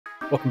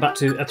Welcome back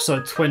to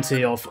episode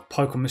 20 of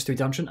Pokémon Mystery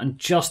Dungeon, and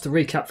just to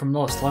recap from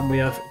last time, we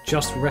have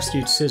just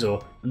rescued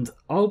Scizor, and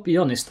I'll be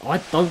honest, I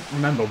don't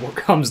remember what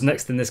comes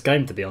next in this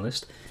game, to be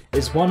honest.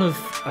 It's one of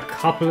a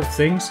couple of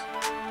things.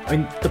 I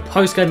mean, the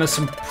post-game has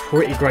some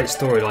pretty great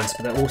storylines,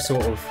 but they're all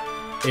sort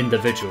of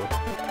individual.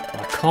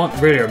 I can't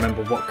really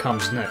remember what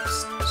comes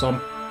next, so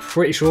I'm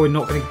pretty sure we're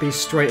not going to be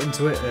straight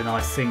into it, and I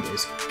think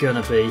it's going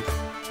to be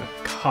a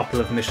couple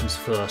of missions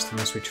first,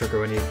 unless we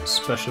trigger any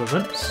special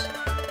events.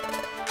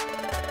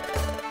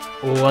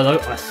 Oh, hello,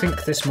 I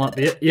think this might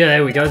be it. Yeah,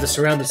 there we go, the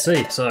Surrounded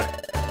Sea, so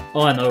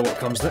I know what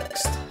comes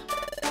next.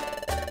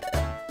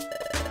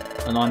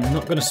 And I'm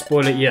not going to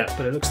spoil it yet,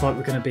 but it looks like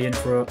we're going to be in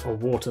for a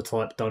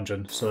water-type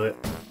dungeon, so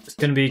it's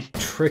going to be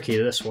tricky,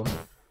 this one.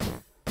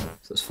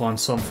 So let's find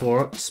some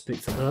for it,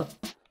 speak to her.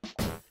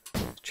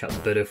 Chat to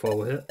Bidoof while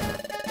we're here.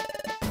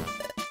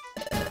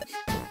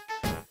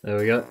 There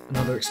we go,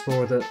 another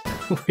explorer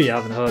that we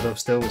haven't heard of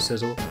still with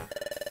Scizor.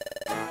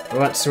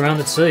 Alright,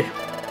 Surrounded Sea.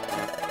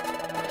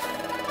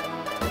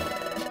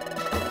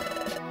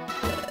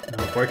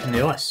 Breaking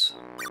the ice.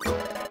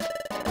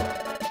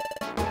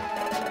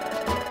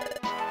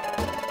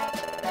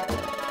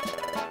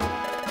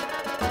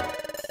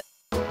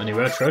 Any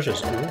rare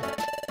treasures? Ooh.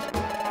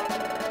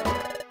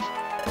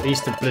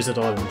 East of Blizzard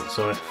Island,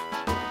 so...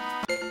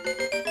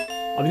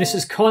 I mean, this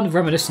is kind of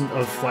reminiscent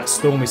of like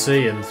Stormy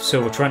Sea and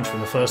Silver Trench from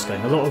the first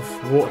game. A lot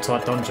of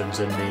water-type dungeons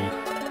in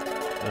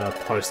the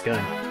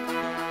post-game.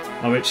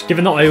 Which,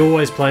 given that I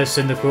always play as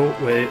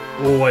Cyndaquil, we're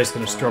always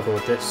going to struggle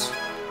with this.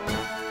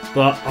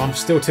 But I'm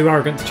still too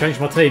arrogant to change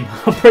my team.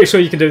 I'm pretty sure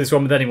you can do this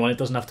one with anyone. It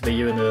doesn't have to be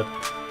you and the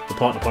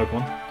partner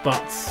Pokemon.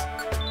 But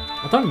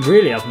I don't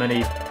really have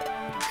many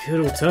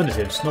good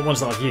alternatives. Not ones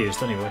that I've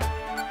used, anyway.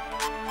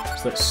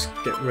 So let's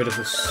get rid of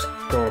the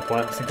Scoropy.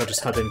 I think I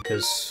just had him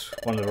because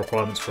one of the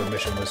requirements for a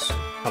mission was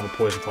have a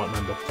Poison-type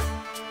member.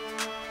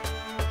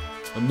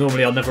 And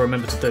normally I'll never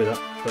remember to do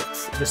that,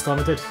 but this time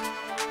I did.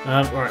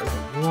 Right,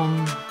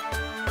 one...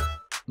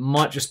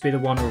 Might just be the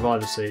one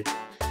Reviver Seed.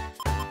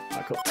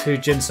 Got two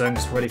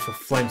Ginsengs ready for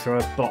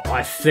Flamethrower, but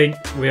I think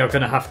we are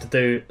going to have to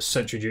do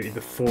Sentry Duty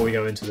before we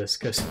go into this,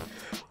 because,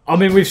 I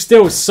mean, we've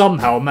still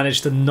somehow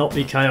managed to not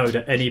be KO'd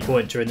at any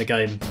point during the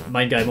game,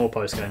 main game or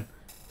post game.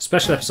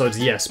 Special episodes,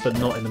 yes, but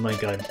not in the main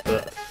game.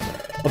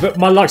 But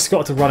my luck's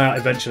got to run out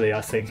eventually, I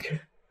think.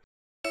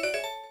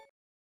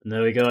 And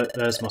there we go,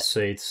 there's my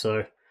seed.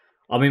 So,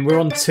 I mean,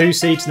 we're on 2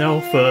 seeds now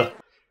for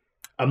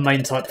a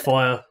main type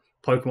fire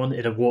Pokemon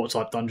in a water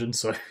type dungeon,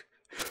 so...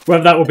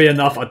 Whether that will be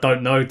enough, I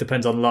don't know.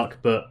 Depends on luck,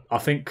 but I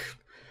think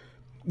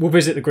we'll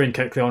visit the Green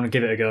Kecleon and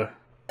give it a go.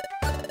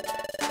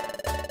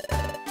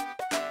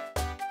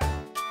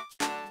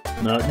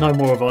 No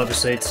more Reviver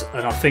Seeds,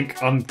 and I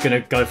think I'm going to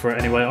go for it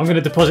anyway. I'm going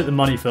to deposit the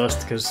money first,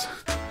 because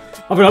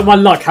I mean, my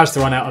luck has to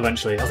run out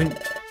eventually. I think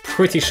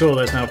pretty sure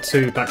there's now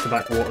 2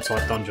 back-to-back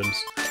water-type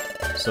dungeons.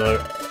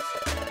 So,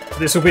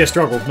 this will be a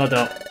struggle, no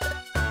doubt.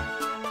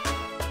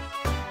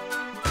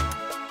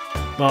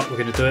 But we're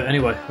going to do it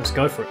anyway. Let's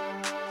go for it.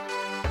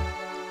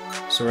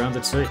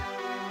 Surrounded Sea.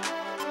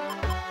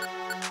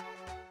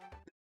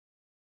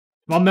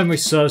 My memory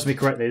serves me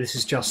correctly, this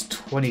is just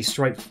 20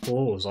 straight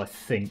floors, I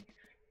think.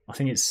 I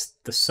think it's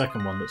the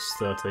second one that's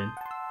 13.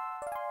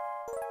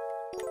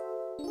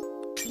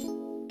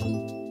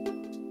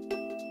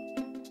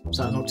 Was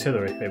that an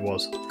auxiliary? It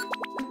was.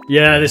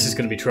 Yeah, this is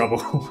going to be trouble.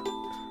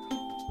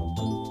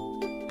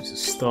 It's a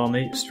Star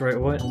Meat straight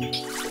away.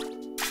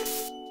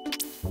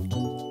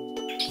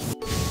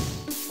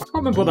 I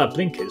can't remember what that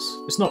blink is.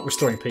 It's not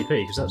restoring PP,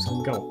 because that's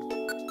gold.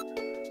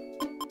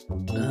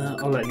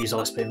 I'll let him use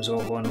Ice Beam as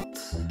well, why not?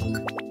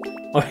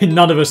 I mean,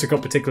 none of us have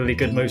got particularly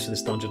good moves for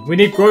this dungeon. We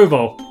need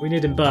Grovyle! We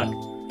need him back.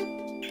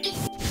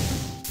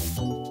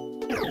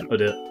 Oh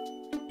dear.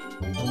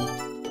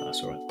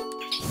 That's alright.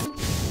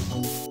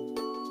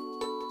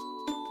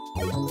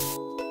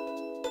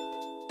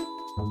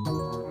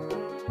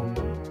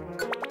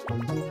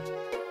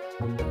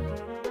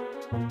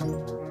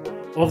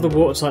 Of the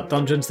water-type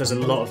dungeons, there's a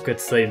lot of good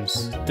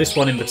themes. This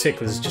one in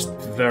particular is just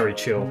very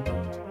chill.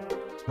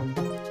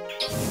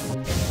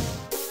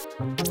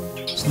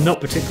 It's not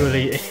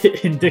particularly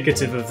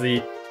indicative of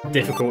the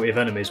difficulty of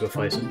enemies we're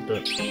facing,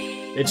 but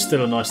it's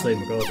still a nice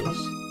theme regardless.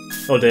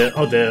 Oh dear,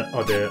 oh dear,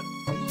 oh dear.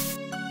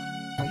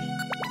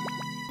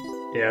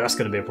 Yeah, that's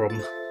going to be a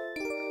problem.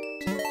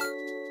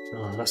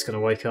 Oh, that's going to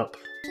wake up.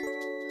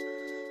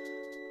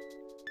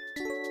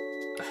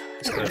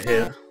 Let's go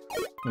here.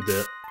 Oh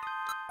dear.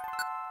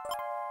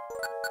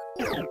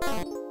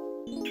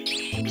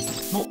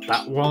 Not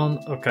that one.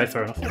 Okay,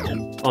 fair enough.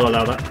 I'll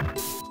allow that.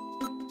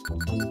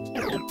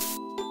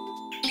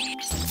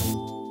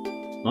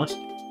 Nice.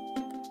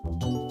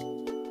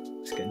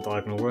 Let's get in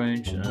diagonal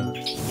range.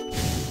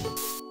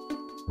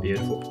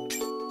 Beautiful.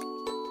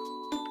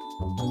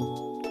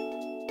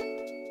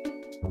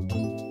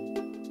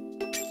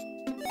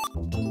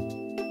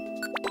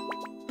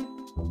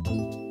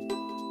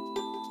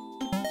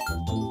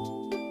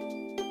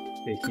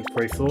 Beaky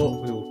free thought,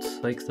 we will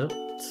take that.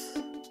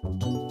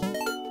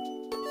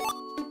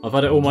 I've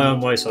had it all my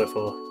own way so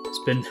far. It's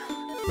been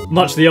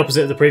Much the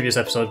opposite of the previous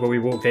episode where we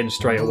walked in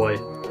straight away.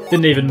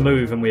 Didn't even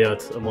move and we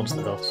had a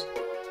monster house.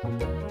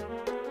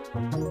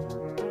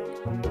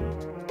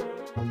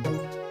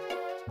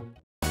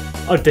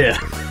 Oh dear.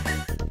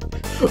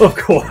 Of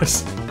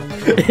course.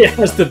 It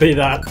has to be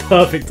that.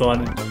 Perfect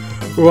timing.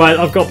 Right,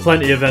 I've got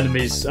plenty of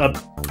enemies,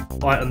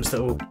 items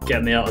that will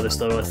get me out of this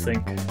though, I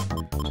think.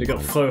 So we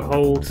got Faux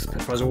Hold,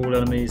 petrifies all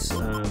enemies,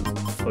 and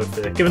Faux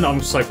Fear. Given that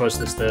I'm so close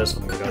to the stairs,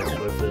 I'm going to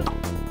go with Faux Fear.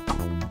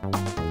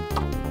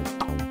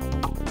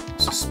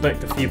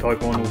 Suspect a few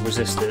Pokemon will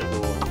resist it,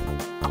 or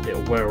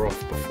it'll wear off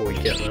before we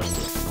get there.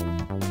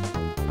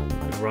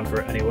 Run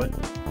for it anyway.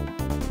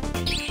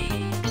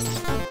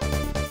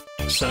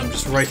 So I'm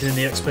just raking in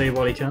the XP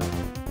while he can.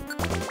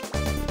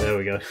 There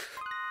we go.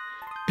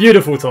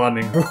 Beautiful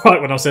timing.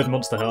 Right when I said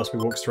monster house, we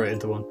walked straight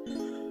into one.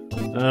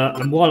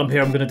 And while I'm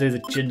here, I'm going to do the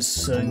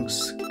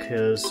Ginsengs,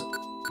 because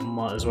I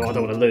might as well. I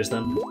don't want to lose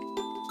them.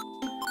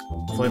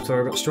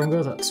 Flamethrower got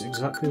stronger. That's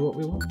exactly what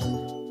we want.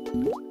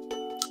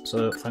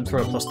 So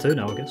Flamethrower +2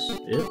 now, I guess.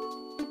 Yep.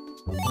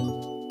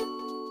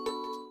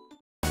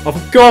 Oh,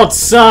 for God's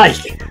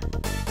sake!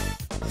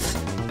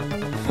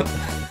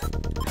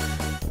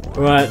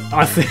 Right,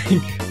 I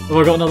think... Have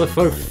I got another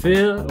Faux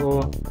Fear?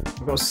 Or...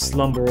 I've got a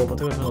Slumber Orb, I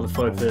do have another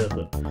Faux Fear,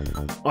 but...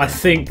 I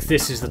think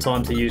this is the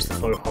time to use the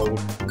Faux Hold.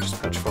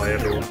 Just petrify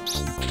everyone.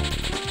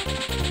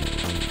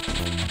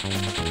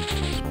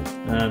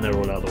 And they're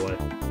all out of the way.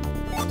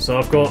 So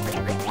I've got...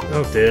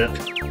 Oh dear.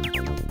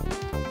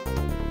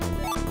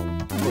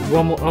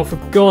 One more... Oh, for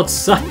God's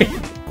sake!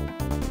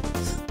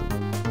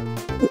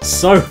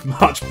 So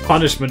much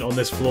punishment on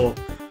this floor.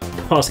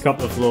 Past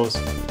couple of floors.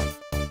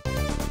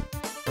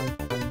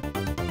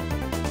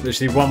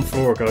 Literally one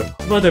floor ago.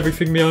 I've had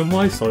everything my own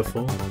way so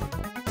far.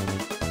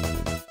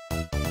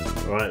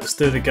 Alright, let's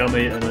do the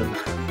gummy and then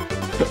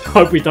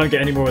hope we don't get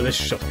any more of this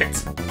shit.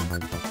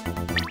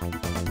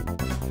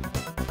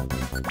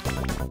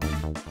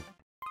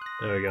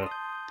 There we go.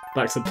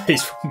 Back to the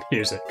peaceful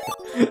music.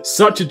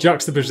 Such a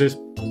juxtaposition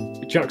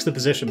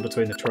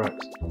between the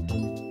tracks.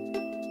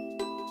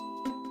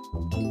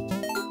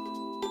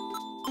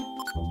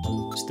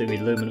 Let's do me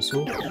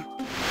Luminosauce.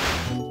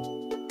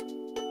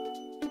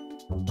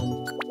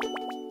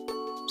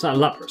 Is that a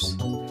Lapras?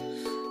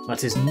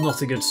 That is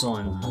not a good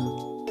sign.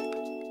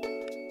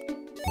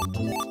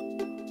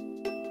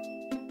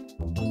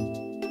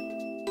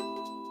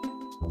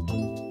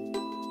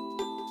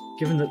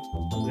 Given that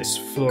this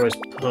floor is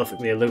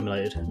perfectly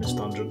illuminated in this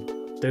dungeon,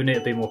 do need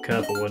to be more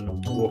careful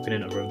when walking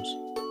into rooms.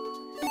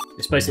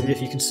 It's basically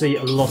if you can see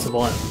a lot of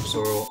items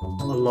or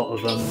a lot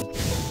of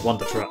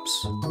wonder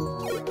traps,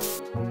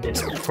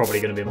 it's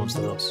probably going to be a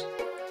monster house.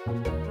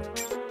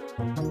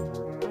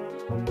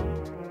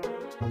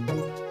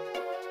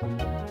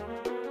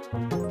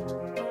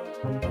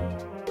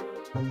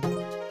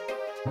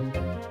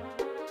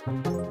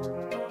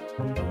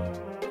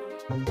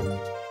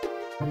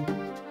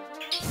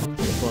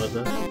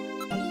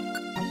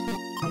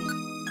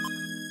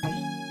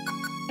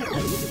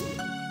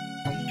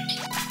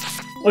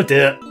 Oh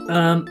dear.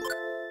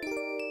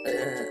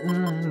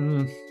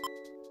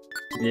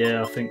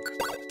 Yeah, I think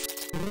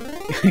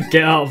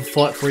get out of the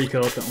fight free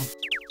card, that one.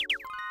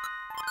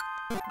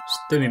 Just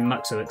do me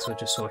max elixir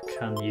just so I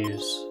can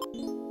use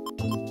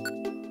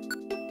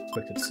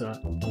quick attack.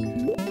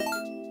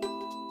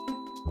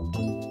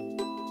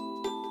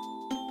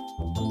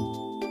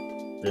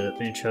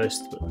 Being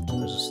chased, but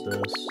there's a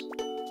stairs.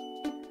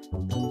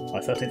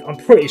 13. I'm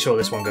pretty sure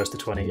this one goes to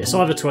 20. It's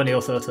either 20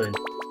 or 13.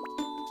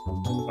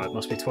 Right,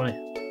 must be 20.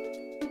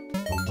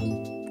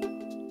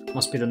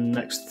 Must be the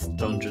next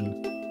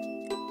dungeon.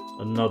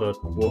 Another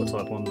water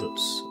type one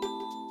that's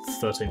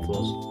 13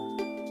 floors.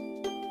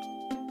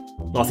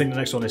 I think the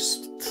next one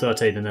is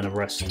 13 and then a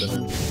rest and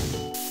then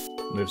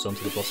moves on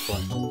to the boss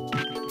fight.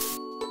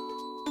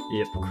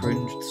 Yep,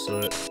 cringed, so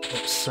let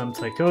Sam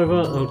take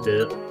over. Oh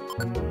dear.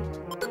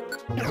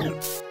 Okay.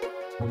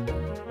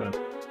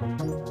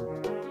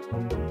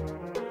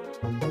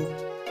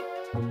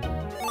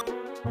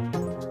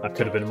 That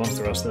could have been a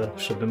monster house there.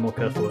 Should have been more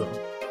careful with that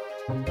one.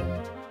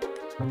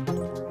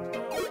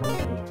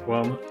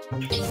 Well,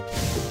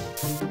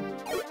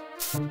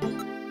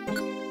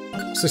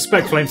 I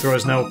suspect Flamethrower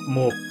is now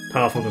more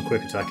powerful than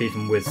Quick Attack,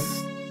 even with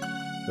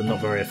the not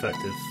very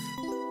effective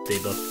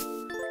debuff.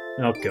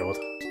 Oh god.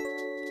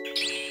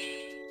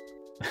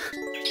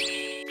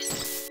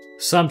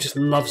 Sam just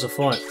loves a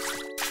fight.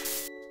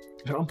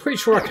 I'm pretty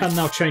sure I can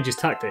now change his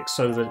tactics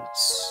so that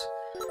it's...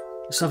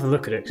 Let's have a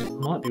look at it, 'cause it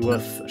might be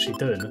worth actually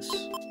doing this.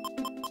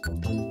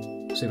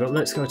 So you've got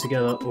Let's Go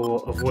Together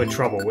or Avoid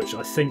Trouble, which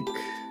I think...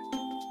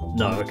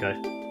 No, okay.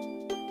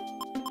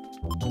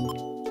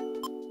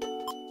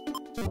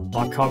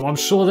 I'm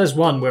sure there's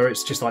one where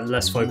it's just like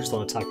less focused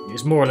on attacking.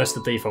 It's more or less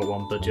the default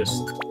one, but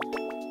just...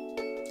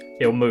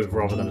 It'll move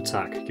rather than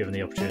attack, given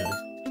the opportunity.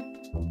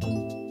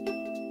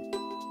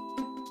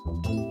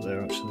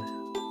 There, actually.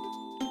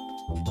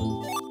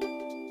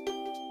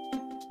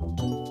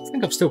 I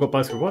think I've still got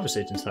both Reviver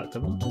Seeds intact,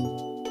 haven't I?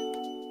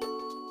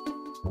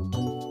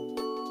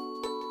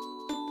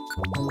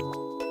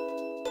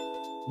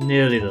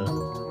 Nearly there.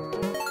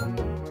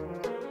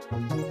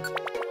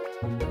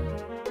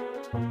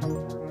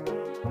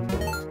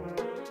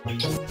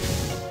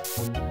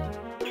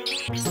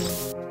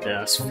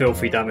 Yeah, it's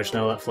filthy damage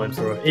now, that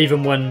flamethrower.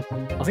 Even when...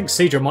 I think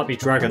Seadra might be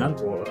dragon and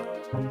water.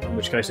 In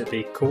which case it'd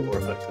be quarter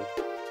effective.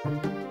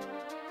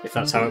 If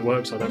that's how it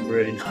works, I don't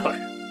really know.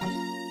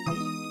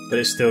 But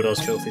it still does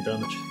filthy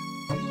damage.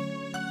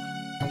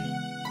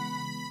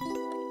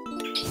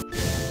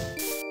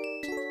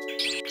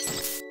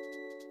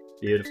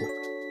 Beautiful.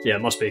 Yeah,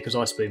 it must be, because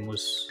Ice Beam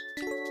was...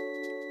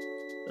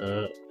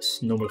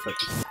 it's normal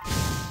effective.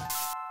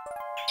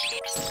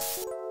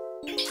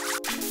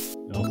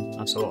 Oh,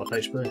 that's a lot of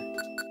HP.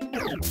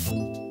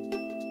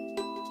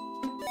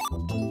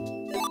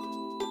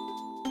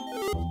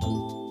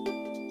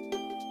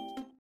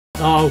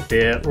 Oh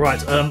dear,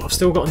 right, I've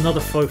still got another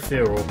faux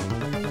fear orb.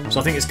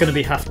 So I think it's gonna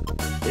have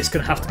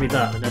to be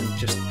that and then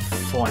just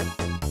fine.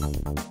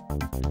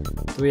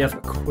 Do we have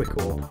a quick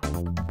orb?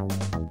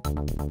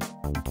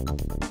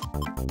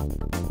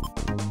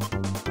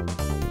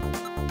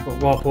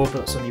 Got Warp Orb, but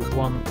that's only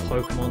one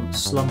Pokemon.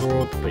 Slumber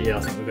Orb, but yeah, I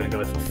think we're gonna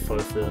go for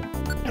faux fear.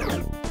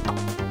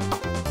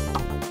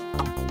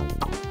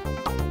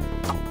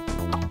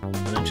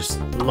 And then just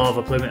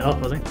Lava Plume it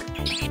up, I think.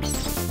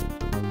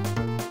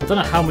 I don't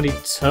know how many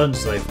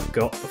turns they've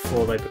got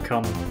before they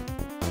become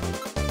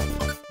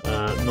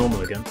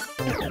normal again.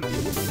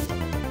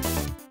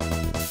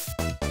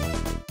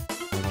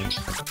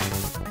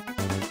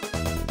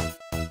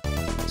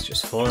 It's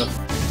just fire.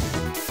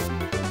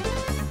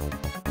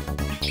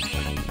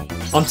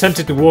 I'm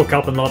tempted to walk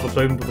up and Lava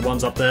Plume with the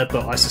ones up there,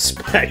 but I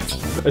suspect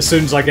as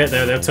soon as I get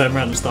there, they'll turn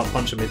around and start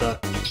punching me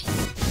back.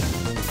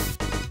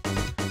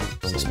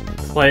 So just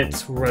play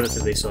it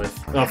relatively safe.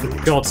 Oh, for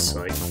God's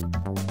sake.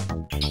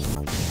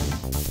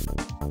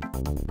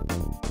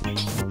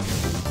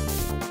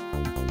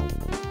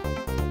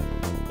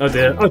 Oh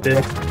dear, oh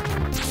dear.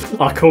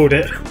 I called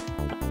it.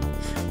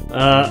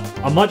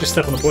 I might just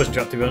step on the poison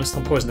trap, to be honest.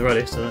 I'm poisoned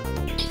already, so...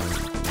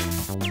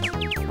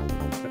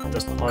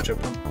 That's the hydro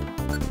pump.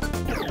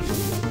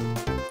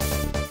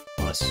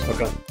 Nice,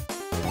 okay.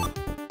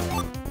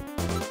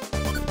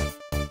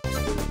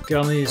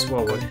 Gummies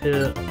while we're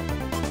here.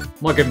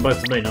 Might give them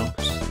both to me now.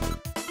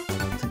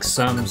 I think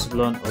Sam's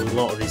learnt a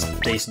lot of these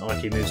decent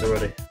IQ moves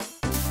already.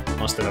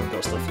 I still haven't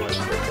got stuff like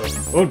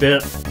that. Oh dear!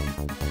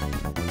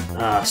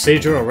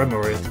 Seadra or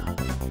Remoraid?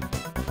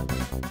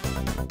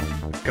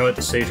 Go at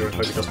the Seadra and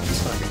hope he doesn't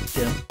attack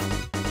again.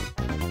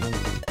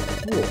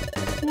 Ooh,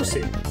 we'll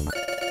see.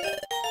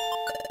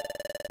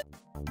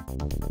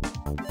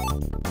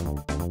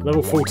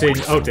 Level 14,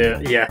 oh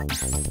dear, yeah.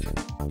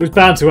 It was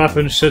bound to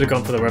happen, should have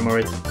gone for the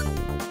Remoraid.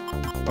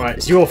 Right,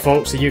 it's your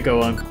fault, so you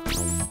go on.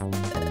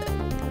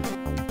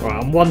 Right,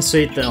 I'm one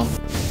seed down.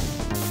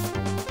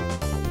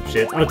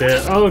 Shit, oh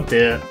dear, oh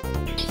dear.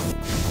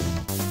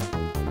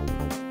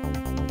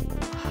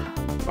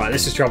 Right,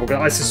 this is trouble.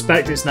 I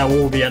suspect it's now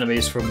all the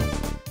enemies from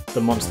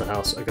the monster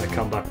house are going to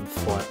come back and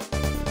fight.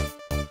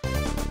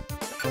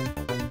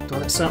 Do I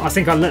let Sam? I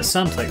think I let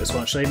Sam take this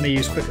one actually. Me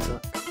use quick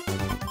attack.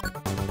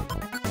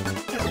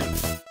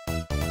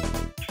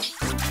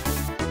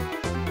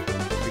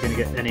 We're going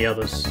to get any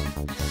others.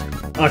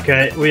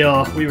 Okay, we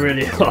are. We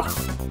really are.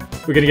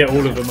 We're going to get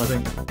all of them, I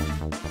think.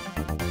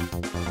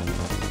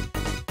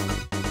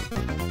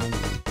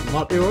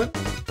 Might be alright.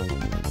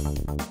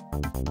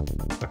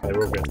 Okay,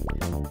 we're all good.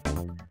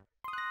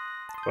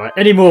 Right,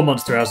 any more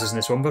monster houses in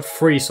this one? We're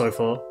 3 so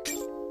far.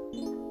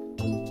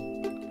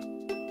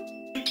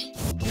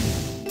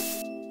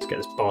 Let's get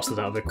this bastard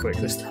out of it quick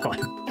this time.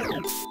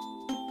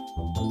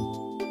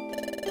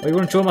 Oh, you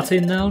want to join my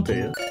team now, do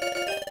you?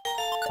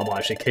 I might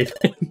actually keep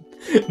him.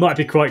 Might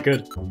be quite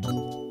good.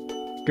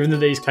 Given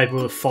that he's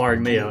capable of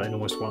firing me out in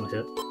almost one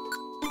hit.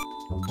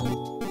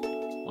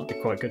 Might be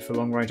quite good for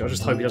long range. I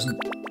just hope he doesn't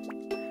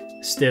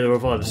steal the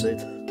reviver seed.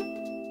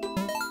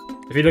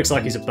 If he looks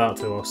like he's about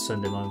to, I'll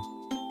send him home.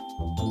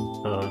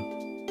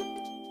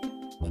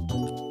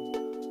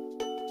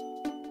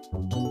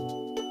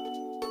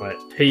 Right,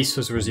 peace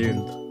has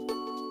resumed.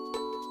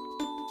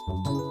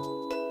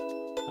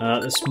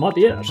 This might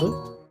be it, actually.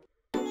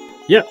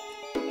 Yep,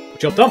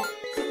 job done.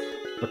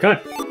 Okay.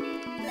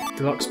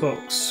 Deluxe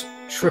box,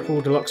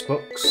 triple deluxe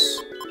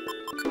box.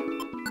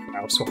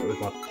 I'll swap it with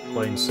my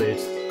plain seed.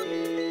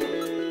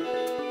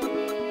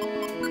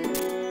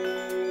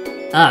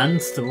 And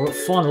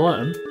the final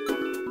item,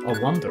 a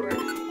Wonder Egg.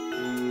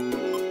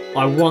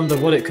 I wonder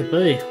what it could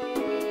be.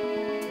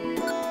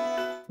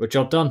 Well,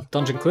 job done.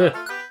 Dungeon clear.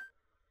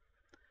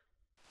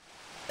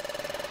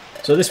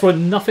 So this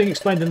one, nothing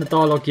explained in the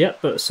dialogue yet,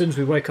 but as soon as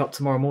we wake up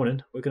tomorrow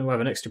morning, we're going to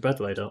have an extra bed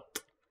laid out.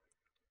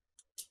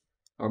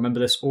 I remember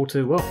this all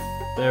too well.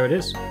 There it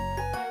is.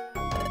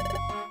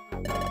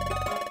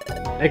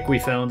 Egg we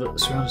found at the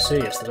surrounding sea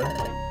yesterday.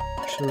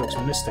 Sure looks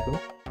mystical.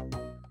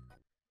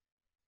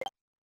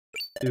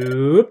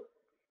 Oop.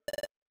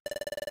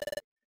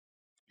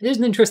 Here's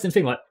an interesting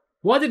thing, like,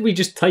 why did we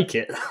just take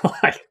it?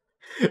 Like,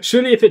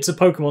 surely if it's a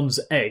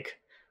Pokemon's egg,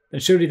 then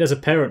surely there's a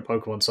parent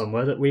Pokemon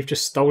somewhere that we've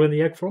just stolen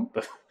the egg from.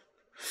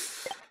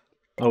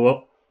 Oh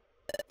well.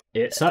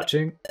 It's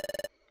hatching.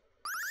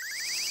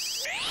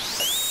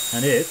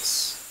 And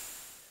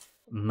it's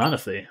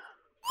Manaphy.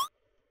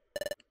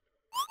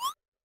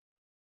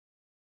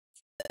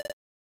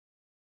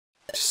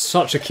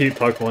 Such a cute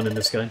Pokemon in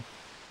this game.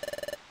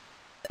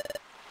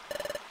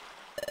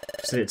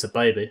 See, it's a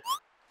baby.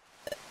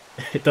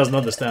 It doesn't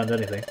understand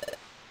anything.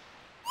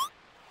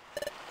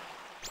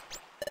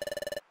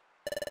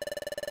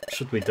 What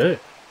should we do?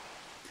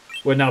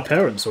 We're now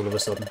parents all of a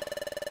sudden.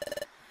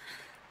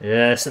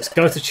 Yes, let's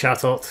go to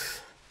Chatot.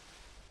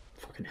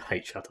 Fucking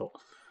hate Chatot.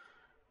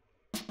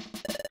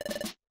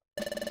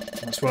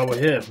 That's why we're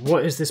here.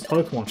 What is this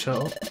Pokemon,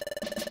 Chatot?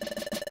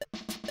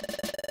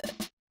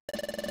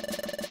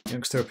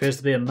 Youngster appears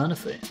to be a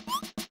Manaphy.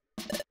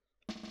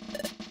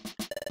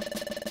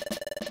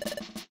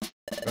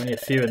 There are only a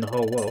few in the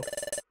whole world.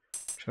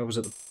 Travels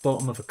at the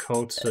bottom of a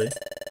cold sea.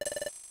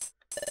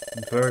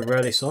 And very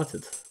rarely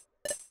sighted.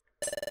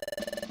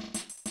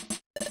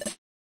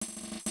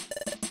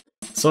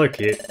 So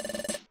cute.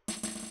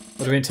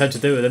 What do we intend to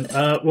do with him?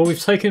 Well, we've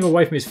taken him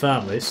away from his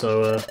family,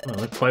 so I don't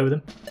know, play with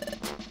him.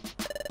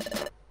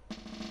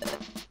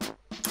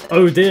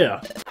 Oh dear!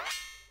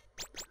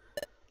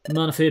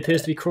 Manaphy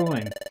appears to be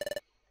crying.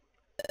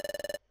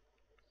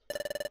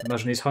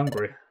 Imagine he's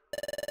hungry.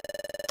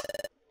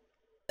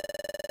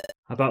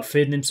 How about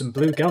feeding him some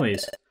blue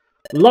gummies?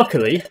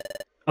 Luckily,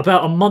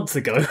 about a month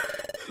ago,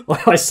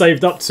 I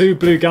saved up 2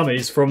 blue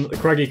gummies from the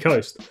Craggy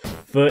Coast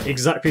for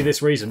exactly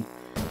this reason.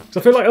 So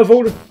I feel like of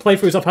all the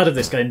playthroughs I've had of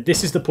this game,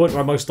 this is the point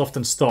where I most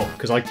often stop,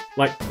 because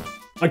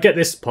I get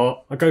this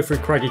part, I go through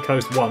Craggy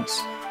Coast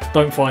once,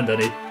 don't find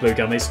any blue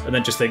gummies, and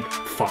then just think,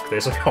 fuck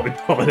this, I can't be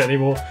bothered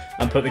anymore,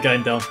 and put the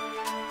game down.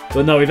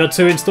 But no, we've had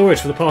 2 in storage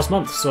for the past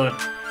month, so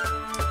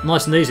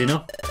nice and easy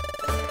now.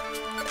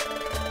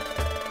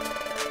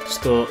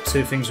 Store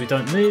 2 things we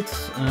don't need,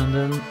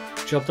 and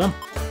job done.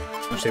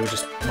 Actually, we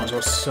just might as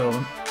well sell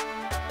them.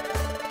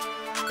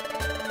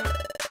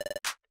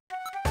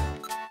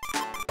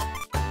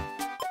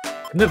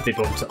 Can never be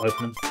bothered to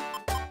open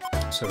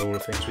them. So all the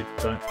things we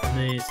don't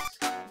need.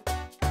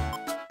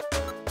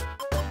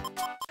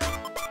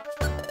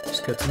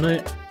 It's good to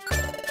know.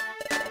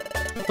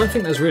 I don't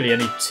think there's really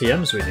any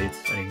TMs we need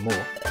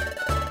anymore.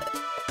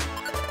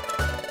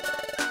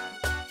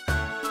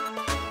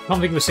 Can't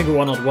think of a single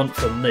one I'd want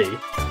for me.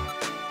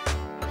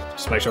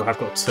 Just make sure I've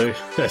got 2.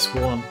 There's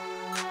 1.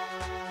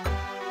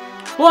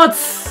 What?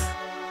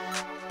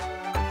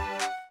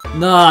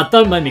 Nah,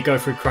 don't make me go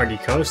through Craggy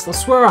Coast. I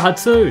swear I had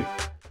 2.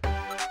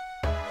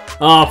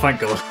 Oh, thank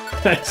God.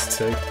 There's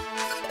 2.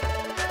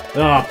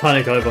 Ah,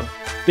 panic over.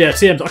 But yeah,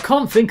 TMs. I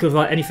can't think of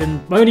like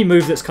anything. My only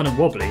move that's kind of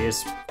wobbly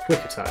is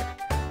Quick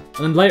Attack.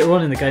 And then later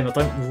on in the game, I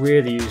don't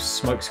really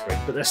use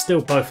Smokescreen, but they're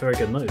still both very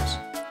good moves.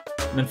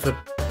 And then for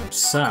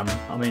Sam,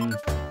 I mean,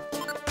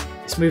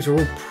 his moves are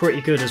all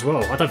pretty good as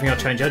well. I don't think I'd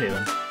change any of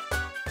them.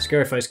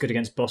 Scary Face good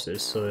against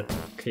bosses, so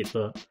keep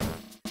that.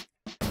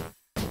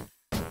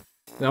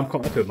 Yeah, I'm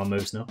quite happy with my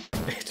moves now.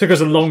 It took us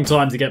a long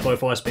time to get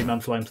both Ice Beam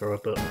and Flamethrower,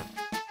 but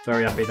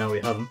very happy now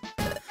we have them.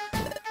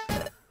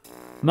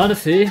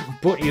 Manaphy,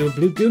 bought you a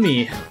blue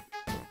gummy.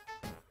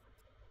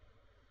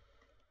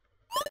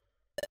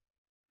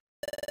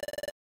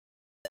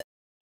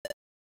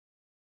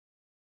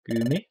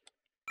 Gummy.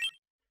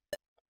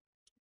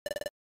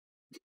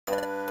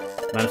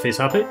 Manaphy's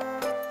happy.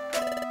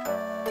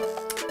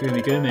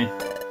 Gummy, gummy.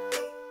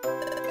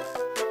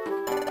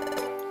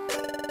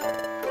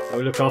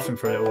 I'll look after him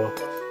for a little while.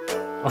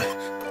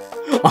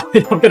 I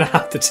think I'm going to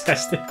have to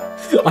test it.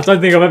 I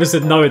don't think I've ever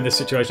said no in this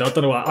situation. I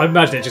don't know why. I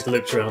imagine it just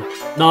loops around.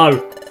 No!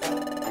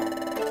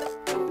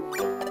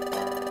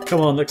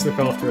 Come on, let's look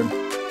after him.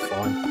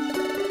 Fine.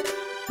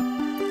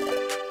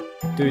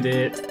 Dude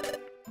it.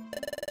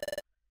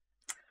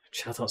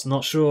 Chatot's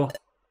not sure.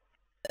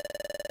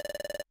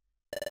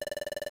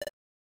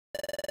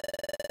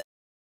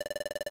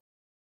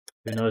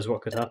 Who knows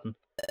what could happen.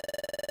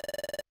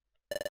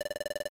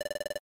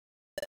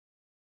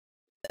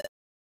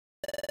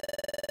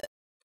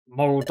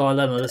 Moral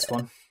dilemma, this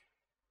one.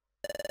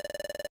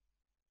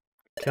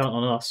 Count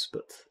on us,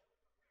 but...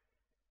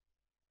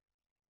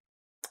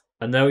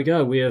 And there we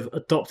go, we have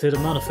adopted a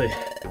Manaphy.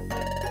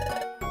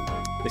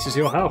 This is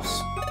your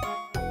house.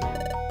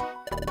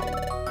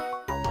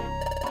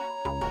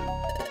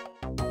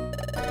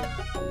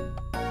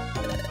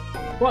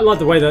 Quite like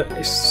the way that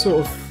it's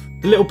sort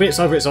of... The little bits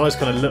over its eyes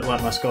kind of look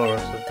like mascara.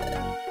 So.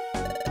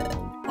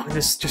 I mean,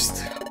 there's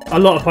just... A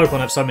lot of Pokemon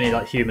have so many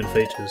like human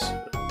features.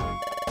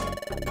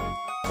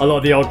 A lot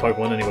of the old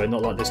Pokemon anyway,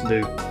 not like this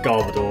new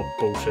Gyrados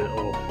bullshit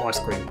or Ice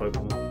Cream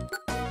Pokemon.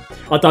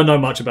 I don't know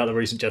much about the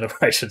recent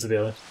generation, to be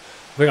honest.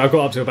 I think I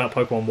got up to about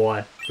Pokemon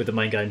Y with the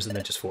main games and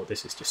then just thought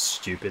this is just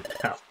stupid.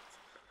 How?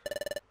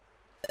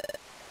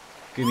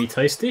 Goomy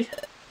tasty?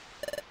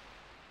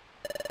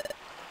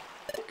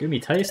 Goomy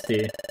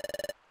tasty.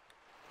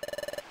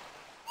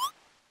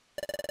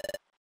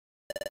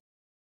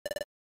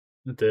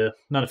 Oh dear,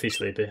 Manaphy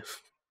sleepy.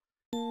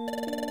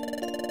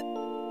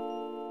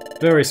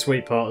 Very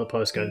sweet part of the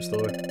post-game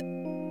story.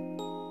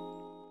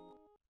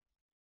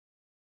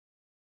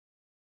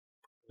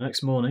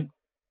 Next morning,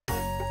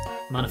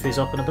 Manaphy's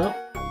up and about.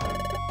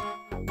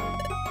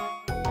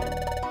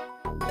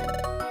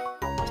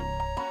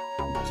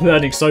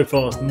 Learning so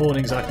fast.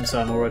 Mornings I can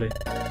say already.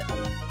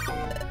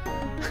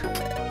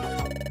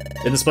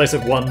 In the space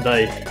of one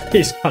day,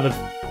 he's kind of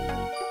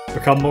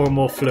become more and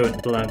more fluent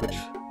with the language.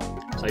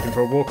 Take him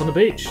for a walk on the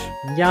beach.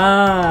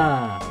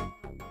 Yeah.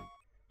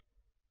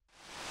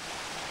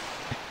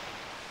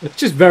 It's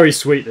just very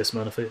sweet, this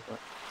Manaphy.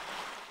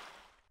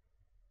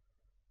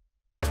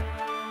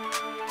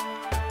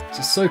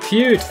 This is so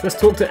cute. Let's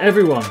talk to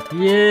everyone.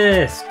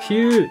 Yes,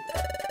 cute.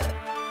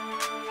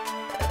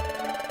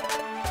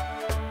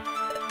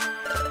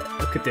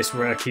 Look at this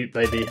rare, cute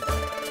baby.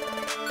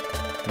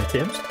 Any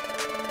TMs?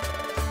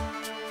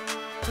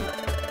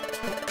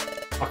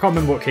 I can't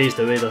remember what keys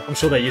do either. I'm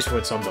sure they're useful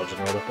in some dungeon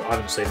or other, but I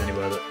haven't seen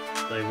anywhere that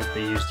they would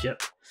be used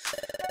yet.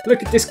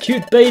 Look at this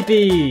cute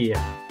baby!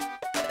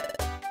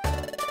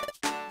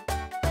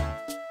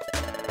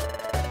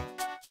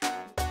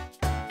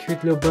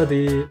 Cute little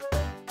buddy.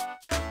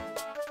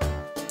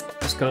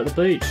 Let's go to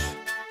the beach.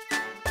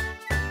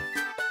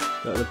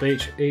 Go to the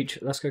beach, each.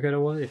 Let's go get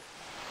away.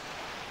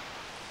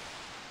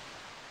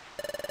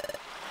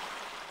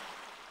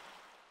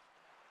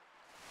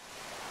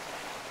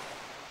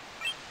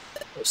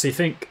 What's he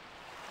think?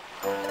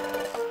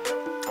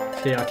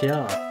 Kia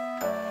kia.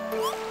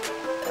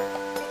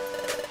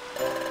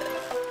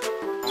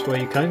 That's where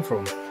you came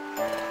from.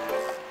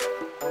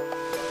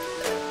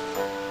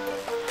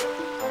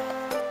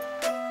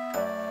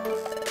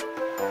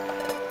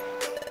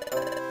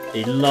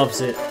 He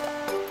loves it.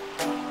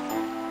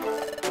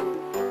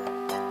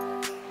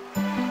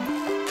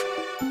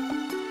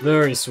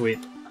 Very sweet.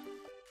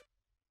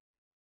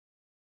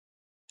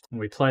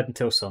 We played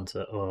until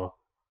sunset. Oh,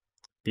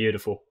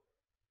 beautiful.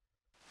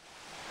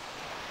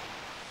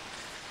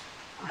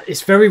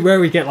 It's very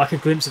rare we get like a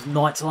glimpse of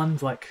nighttime.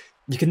 Like,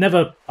 you can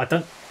never, I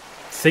don't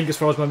think, as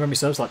far as my memory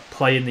serves, like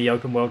play in the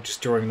open world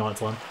just during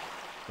nighttime.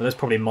 Well, there's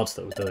probably mods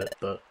that will do it,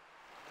 but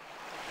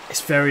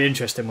it's very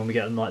interesting when we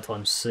get a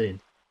nighttime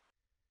scene.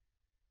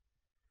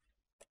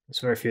 There's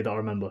very few that I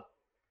remember.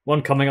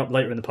 One coming up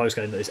later in the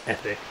postgame that is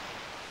epic.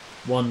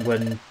 One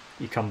when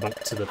you come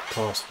back to the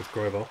past with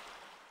Gyrados.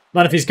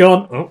 Manaphy's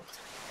gone! Oh,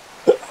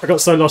 I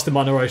got so lost in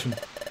my narration.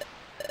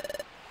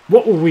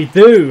 What will we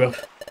do?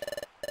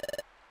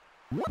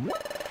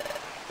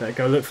 Better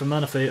go look for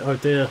Manaphy. Oh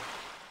dear.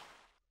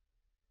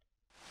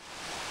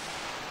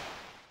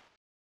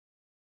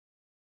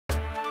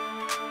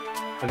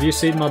 Have you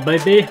seen my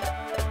baby?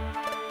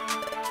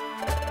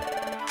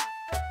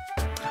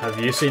 Have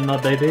you seen my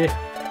baby?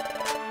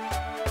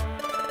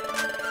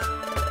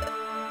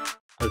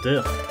 Oh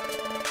dear.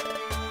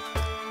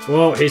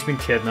 Whoa, he's been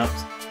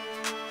kidnapped.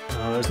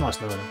 Oh, it's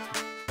nice knowing him.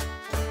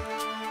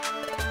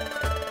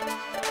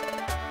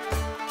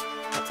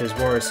 That is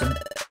worrisome.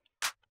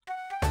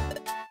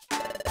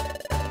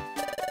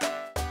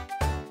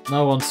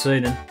 No one's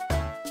seen him.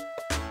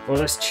 Well,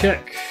 let's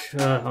check. I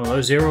don't know,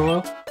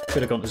 0R?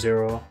 Could have gone to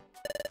 0R.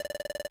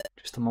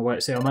 Just on my way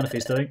to see how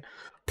Manaphy's doing.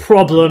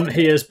 Problem,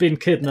 he has been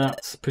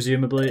kidnapped,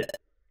 presumably.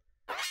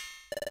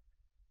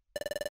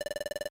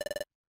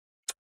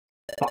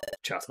 Fuck,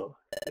 chatter.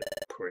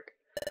 Prick.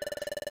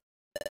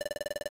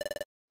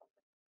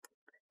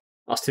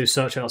 Us two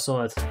search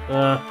outside.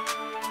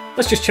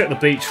 Let's just check the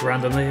beach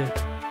randomly.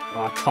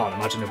 Oh, I can't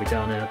imagine he'll be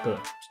down here, but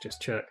let's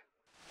just check.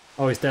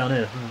 Oh, he's down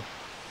here. Oh.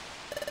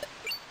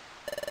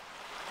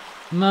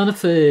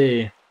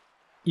 Manaphy!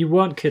 You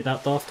weren't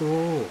kidnapped after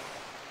all.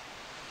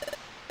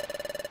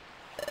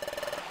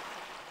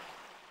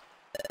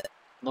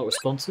 Not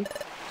responsive.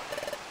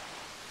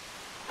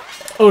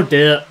 Oh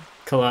dear!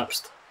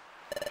 Collapsed.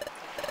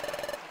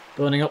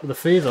 Burning up with a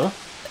fever.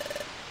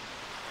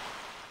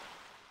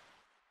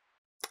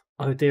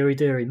 Oh dearie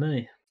dearie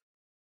me.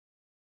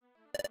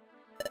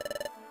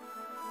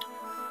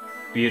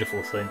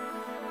 Beautiful theme.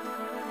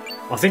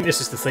 I think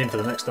this is the theme for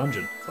the next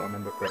dungeon, if I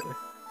remember correctly.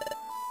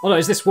 Oh no,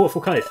 is this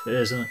Waterfall Cave? It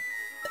is, isn't it?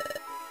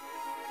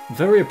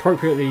 Very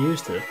appropriately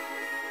used here.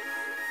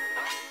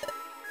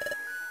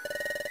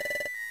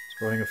 It's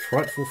running a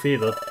frightful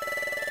fever.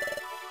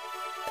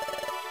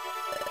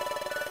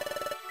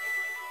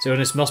 This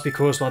illness must be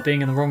caused by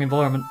being in the wrong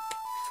environment.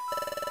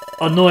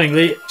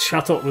 Annoyingly,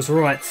 Chatot was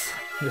right.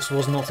 This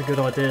was not a good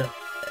idea.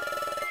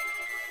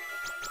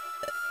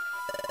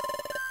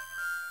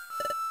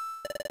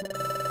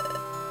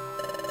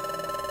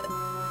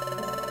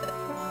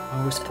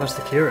 How are we supposed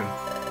to cure him?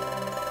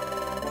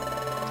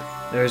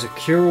 There is a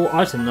cure-all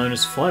item known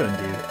as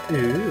Phione.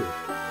 Ooh.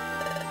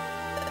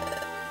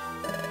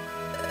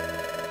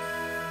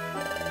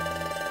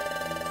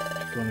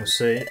 Along with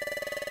C.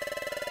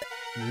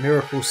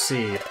 Miracle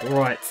Seed.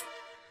 Right.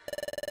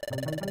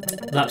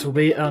 That will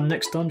be our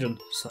next dungeon.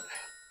 So,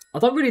 I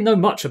don't really know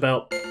much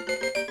about,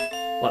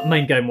 like,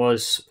 main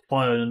game-wise,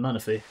 Phione and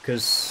Manaphy,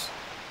 because,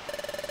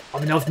 I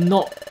mean, I've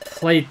not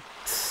played...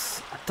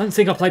 I don't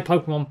think I played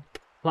Pokemon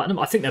Platinum.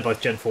 I think they're both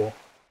Gen 4,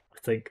 I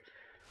think.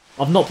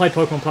 I've not played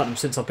Pokemon Platinum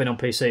since I've been on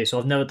PC, so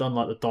I've never done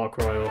like the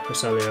Darkrai or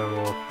Cresselia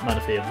or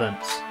Manaphy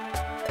events.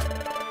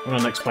 When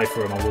I next play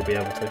through them, I will be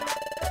able to.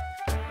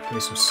 Give me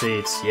some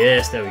seeds.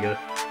 Yes, there we go.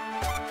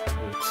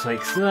 We'll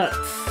take that.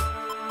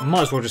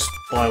 Might as well just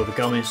buy all the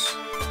gummies.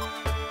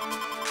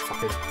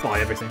 Fucking buy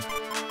everything.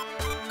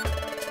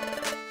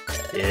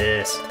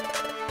 Yes.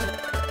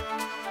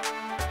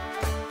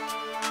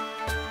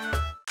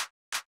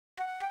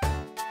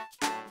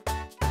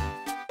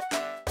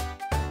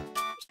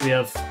 We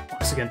have,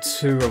 once again,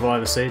 2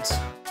 reviver seeds.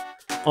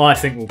 I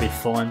think we'll be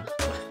fine.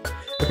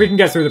 If we can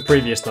get through the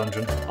previous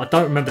dungeon. I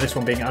don't remember this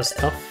one being as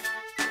tough.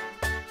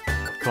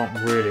 I can't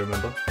really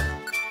remember.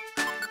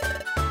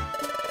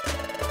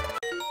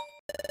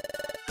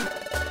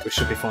 We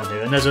should be fine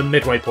here. And there's a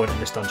midway point in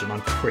this dungeon,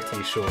 I'm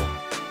pretty sure.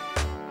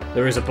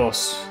 There is a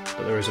boss,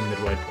 but there is a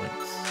midway point.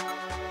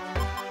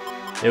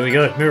 Here we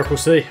go, Miracle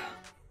Sea.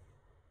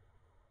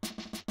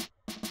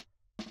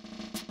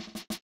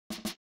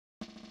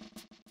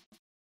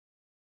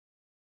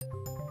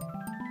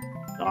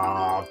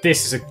 Ah,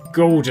 this is a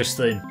gorgeous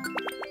theme.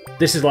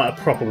 This is like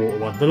a proper water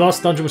one. The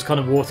last dungeon was kind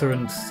of water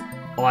and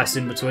ice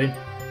in between.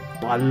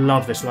 But I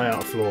love this layout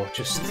of floor.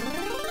 Just...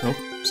 oh,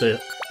 see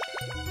it.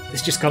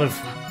 It's just kind of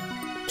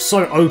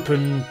so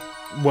open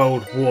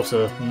world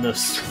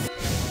waterness.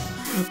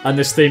 And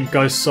this theme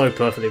goes so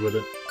perfectly with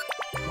it.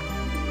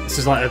 This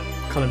is like a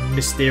kind of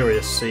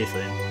mysterious sea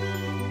theme.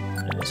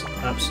 And it's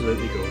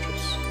absolutely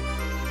gorgeous.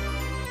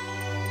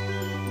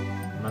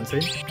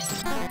 Manaphy.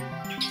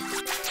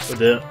 Oh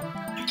dear.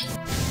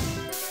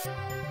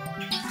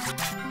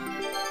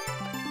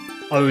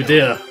 Oh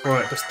dear.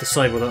 Right, let's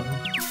disable that.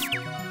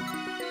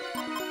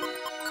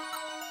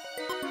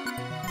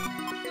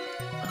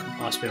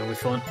 Nice, Phione, we're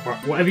fine.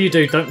 Right, whatever you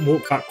do, don't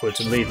walk backwards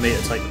and leave me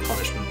to take the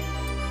punishment.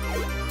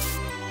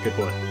 Good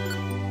boy.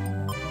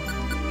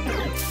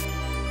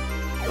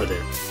 Oh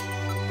dear.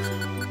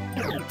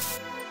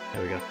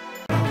 There we go.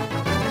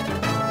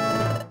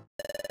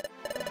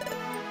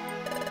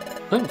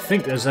 I don't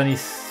think there's any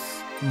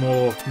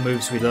more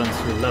moves we learn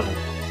through the level.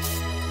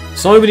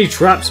 So many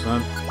traps,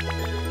 man.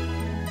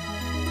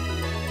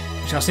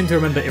 Which I seem to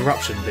remember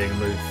Eruption being a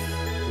move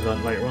we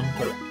learned later on,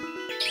 but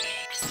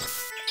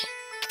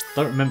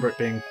don't remember it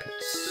being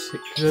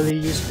particularly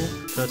useful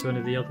compared to any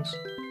of the others.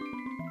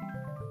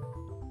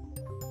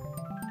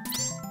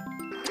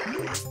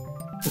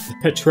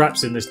 The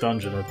traps in this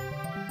dungeon are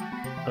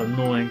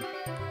annoying.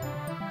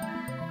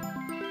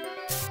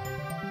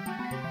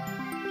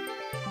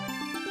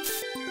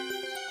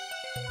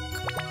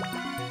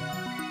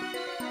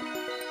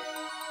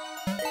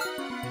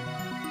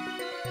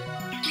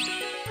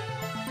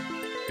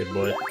 Good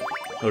boy.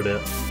 Oh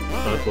dear.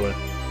 Oh boy.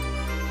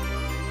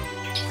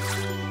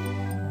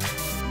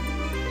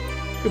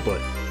 Good boy.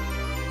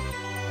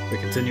 We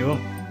continue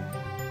on.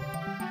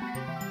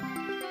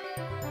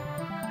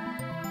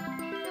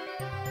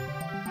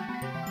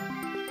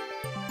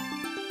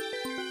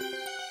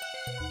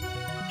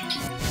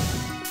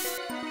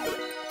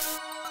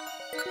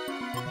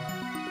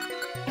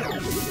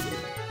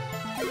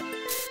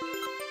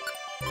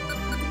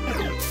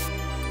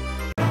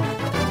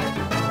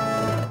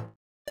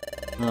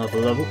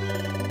 Another level.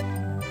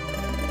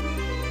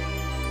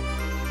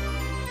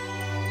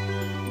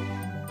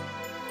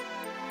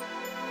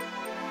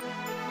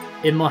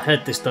 In my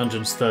head this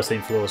dungeon's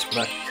 13 floors, but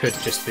that could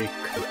just be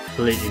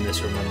completely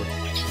misremembered.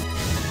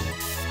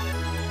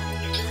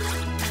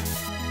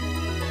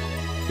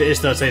 If it is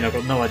 13, I've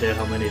got no idea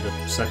how many the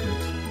second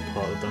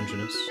part of the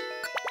dungeon is.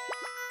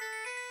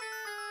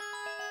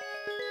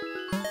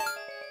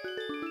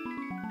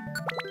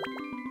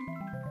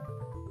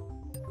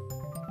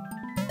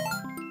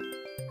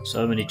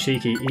 So many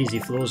cheeky, easy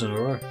floors in a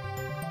row.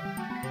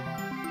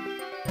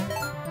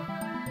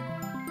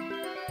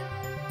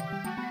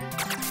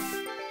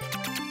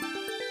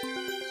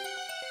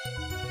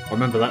 I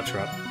remember that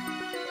trap.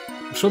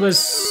 I'm sure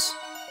there's...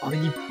 I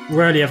mean, you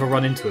rarely ever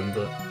run into him,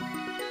 but...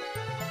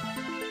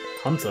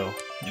 Hunter,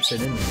 you've seen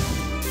him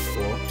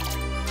before.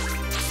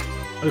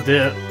 Oh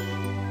dear.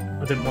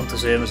 I didn't want to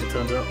see him, as it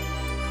turns out.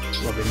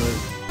 Lovely move.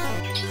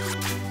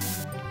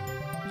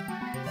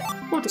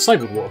 What,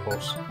 disabled water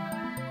pulse?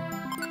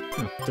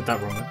 Did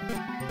that wrong then.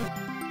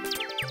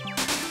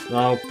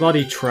 Oh,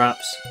 bloody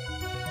traps.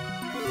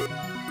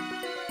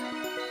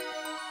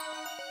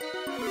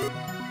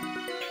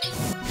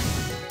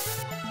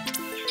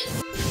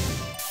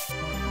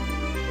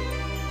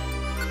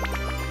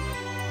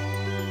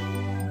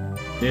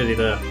 Nearly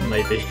there,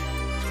 maybe.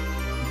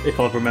 If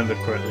I've remembered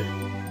correctly.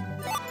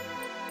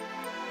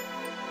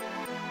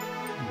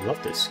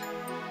 Love this.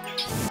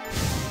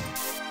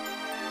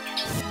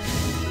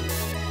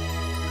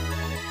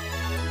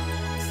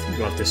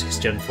 Love this is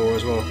Gen 4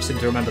 as well. I seem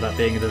to remember that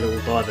being in the little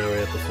dive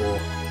area before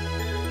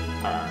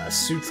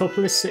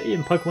Suthopolis City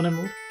in Pokémon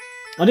Emerald.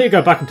 I need to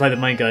go back and play the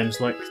main games,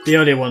 like the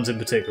earlier ones in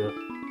particular.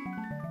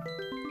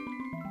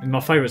 And my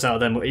favourites out of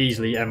them were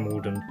easily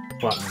Emerald and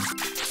Platinum.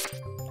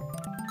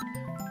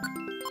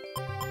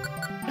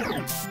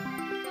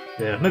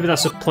 Yeah, maybe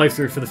that's a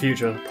playthrough for the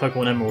future.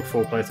 Pokémon Emerald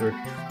 4 playthrough.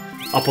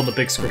 Up on the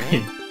big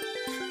screen.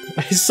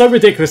 It's so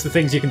ridiculous the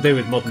things you can do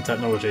with modern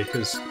technology,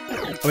 because,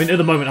 I mean, at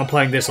the moment I'm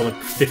playing this on a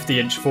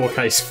 50-inch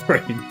 4K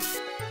screen,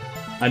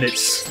 and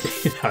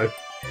it's, you know,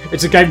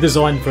 it's a game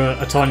designed for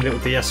a tiny little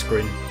DS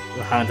screen,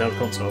 a handheld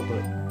console,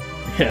 but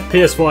yeah,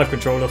 PS5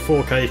 controller,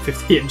 4K,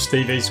 50-inch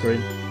TV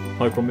screen,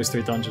 Pokémon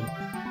Mystery Dungeon.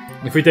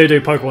 If we do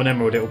Pokémon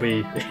Emerald, it'll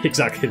be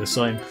exactly the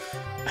same.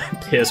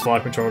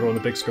 PS5 controller on the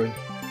big screen.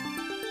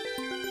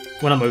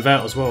 When I move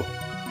out as well,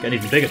 get an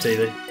even bigger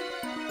TV.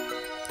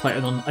 Play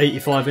it on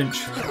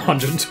 85-inch,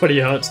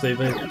 120Hz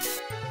TV.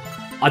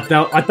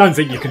 I don't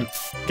think you can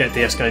get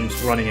DS games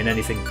running in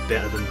anything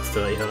better than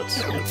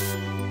 30Hz.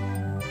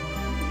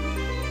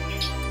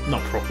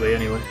 Not properly,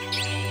 anyway.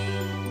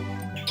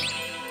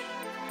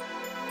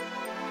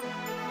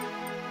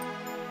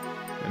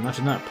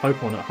 Imagine that,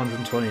 Pokémon at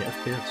 120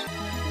 FPS.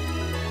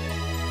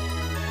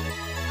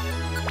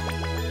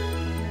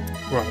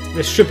 Right,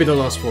 this should be the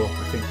last floor,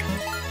 I think.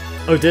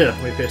 Oh dear,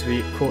 we appear to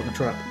be caught in a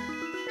trap.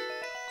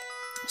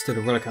 Let's do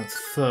the Relicanth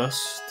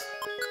first.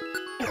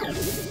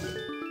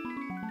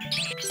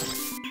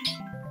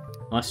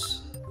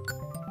 Nice.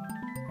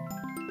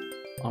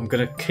 I'm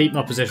gonna keep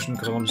my position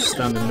because I want to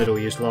stand in the middle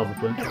and use Lava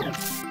Plume.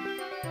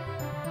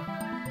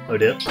 Oh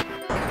dear.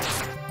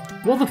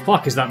 What the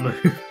fuck is that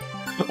move?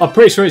 I'm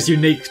pretty sure it's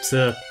unique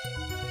to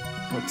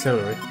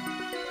Artillery.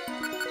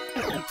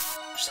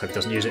 Just hope he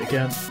doesn't use it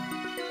again.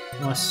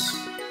 Nice.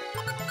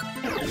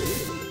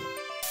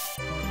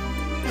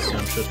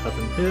 Sam should have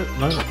him here.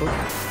 No, not quite.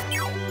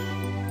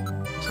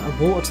 Is that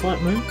a water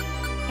type move?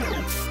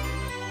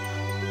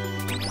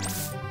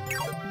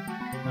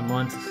 Never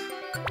mind.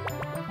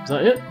 Is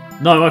that it?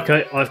 No,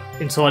 okay. I've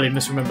entirely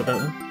misremembered that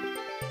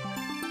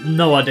then.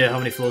 No idea how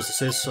many floors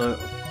this is, so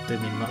I do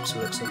need maps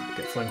of it to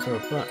get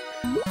Flamethrower back.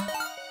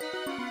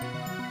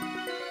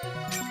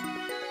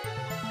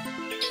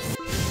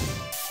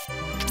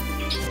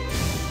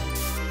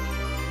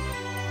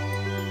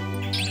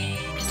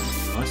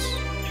 Nice.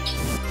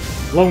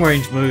 Long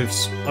range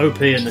moves,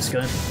 OP in this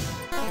game.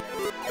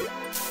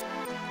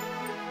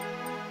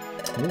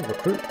 Ooh,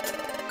 recruit.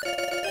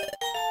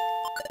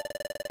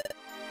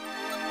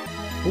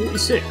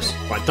 46.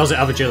 Right, does it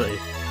have agility?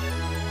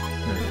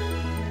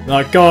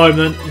 No, go home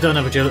then. You don't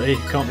have agility. You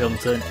can't be on the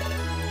team.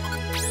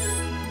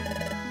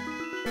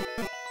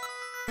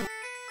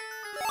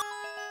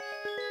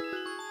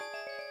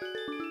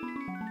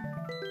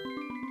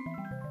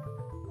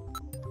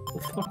 What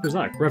the fuck was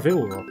that?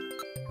 Gravel rock.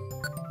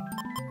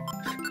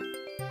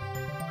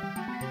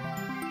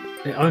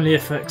 It only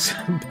affects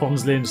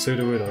Bonsly and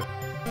Sudowoodo.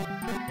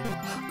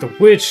 The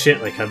weird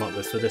shit they came up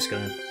with for this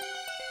game.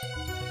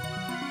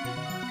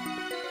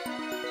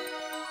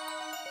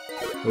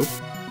 Oop.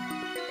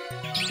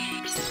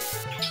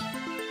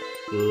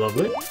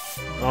 Lovely.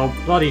 Oh,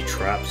 bloody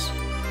traps.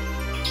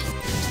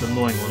 It's an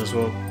annoying one as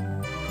well.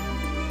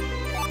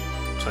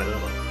 Take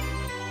that one.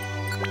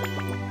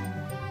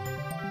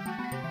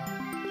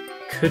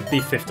 Could be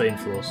 15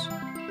 floors.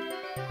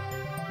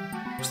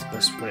 What's the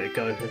best way to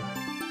go here?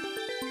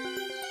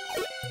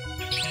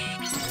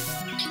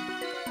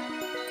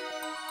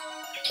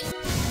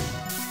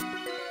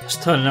 It's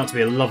turning out to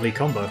be a lovely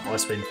combo,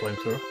 Ice Beam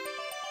Flamethrower.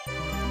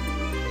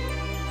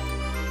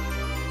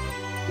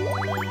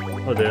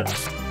 Oh dear.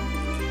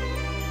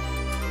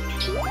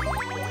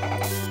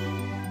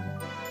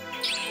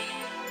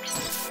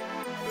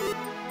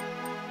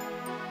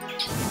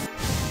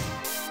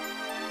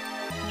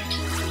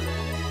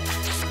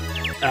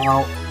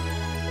 Ow.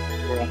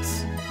 Right.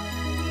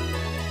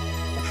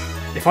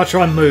 If I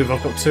try and move,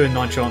 I've got 2 in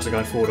 9 chance of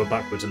going forward or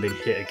backwards and being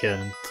hit again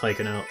and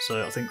taken out,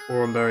 so I think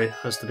Oranberry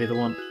has to be the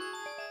one.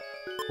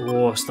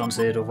 Or Stun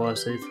Seed or Via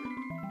Seed.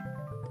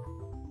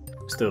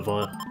 Let's do a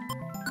Via.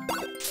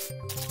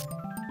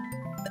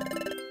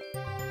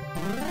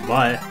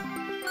 Bye.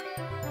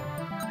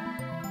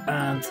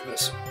 And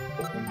let's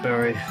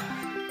Oranberry.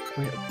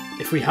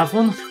 If we have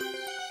one?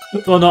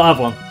 Do I not have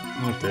one?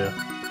 Oh dear.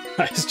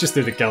 Let's just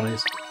do the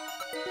gummies.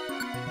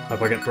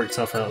 Hope I get Brick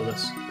Tough out of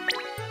this.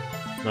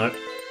 No.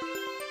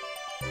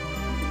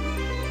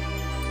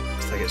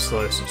 Let's take it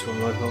slow since we're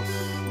on low health.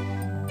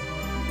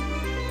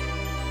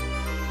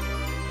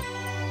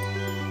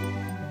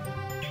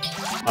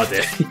 Oh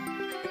dear.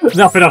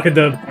 Nothing I can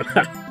do.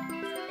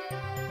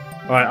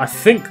 Alright, I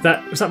think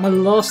that... Was that my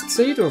last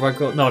seed, or have I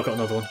got... No, I've got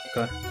another one.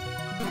 Okay.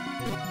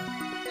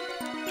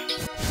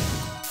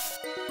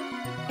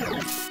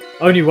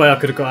 Only way I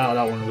could have got out of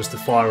that one was to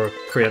fire a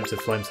preemptive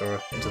flamethrower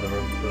into the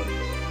room, but...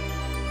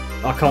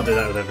 I can't do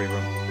that with every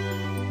room.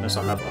 Unless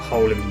I have a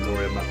whole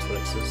inventory of map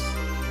fixes.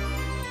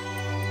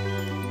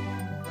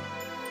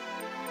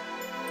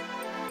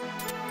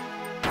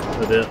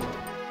 Oh dear.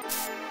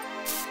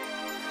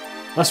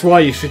 That's why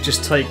you should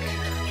just take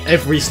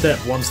every step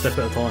one step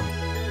at a time.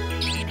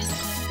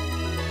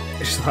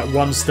 It's just like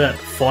one step,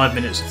 5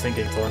 minutes of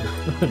thinking time.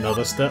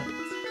 Another step.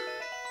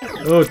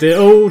 Oh dear,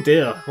 oh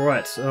dear.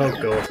 Right, oh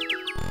god.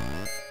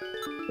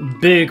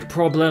 Big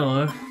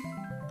problemo.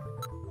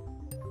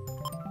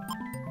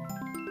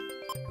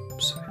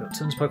 So we've got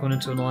turns Pokemon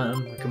into an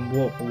item. We can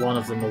warp one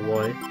of them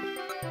away.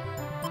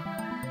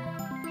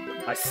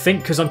 I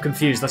think because I'm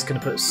confused, that's going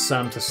to put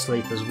Sam to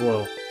sleep as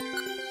well.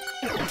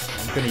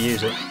 I'm going to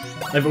use it.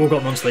 They've all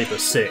got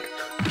non-sleepers. Sick.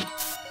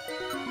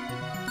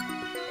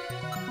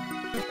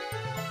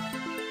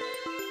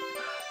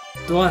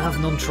 Do I have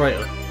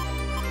non-traitor?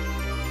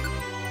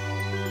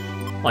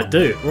 I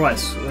do. Right,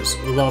 so let's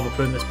lava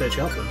plume this bitch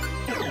up then.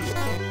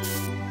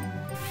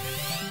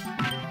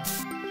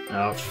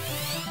 Ouch.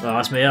 Oh,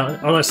 that's me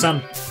out. Oh no,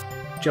 Sam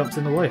jumped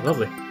in the way.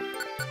 Lovely.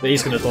 But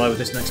he's going to die with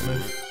this next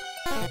move.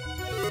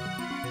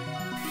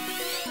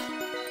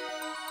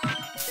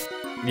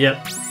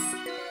 Yep.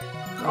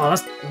 Oh,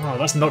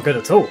 that's not good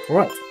at all.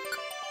 Right.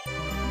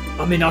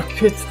 I mean, I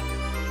could...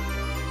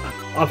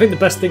 I think the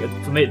best thing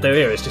for me to do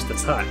here is just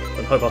attack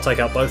and hope I'll take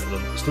out both of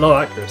them. It's low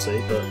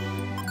accuracy, but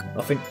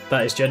I think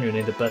that is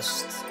genuinely the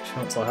best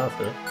chance I have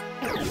here.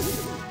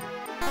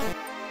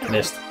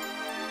 Missed.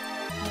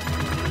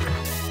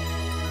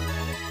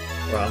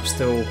 Right, I'm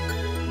still...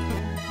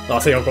 Oh, I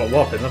think I've got a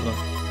Whopping, haven't I?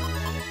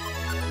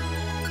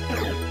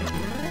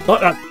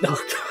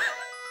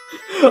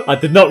 Oh, I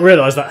did not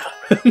realise that happened.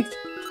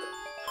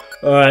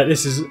 Alright,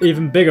 this is an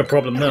even bigger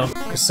problem now,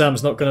 because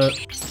Sam's not gonna...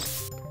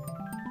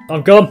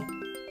 I'm gone!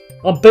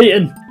 I'm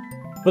beaten!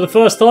 For the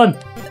first time!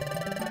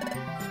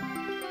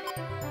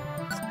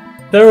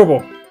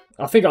 Terrible.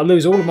 I think I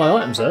lose all of my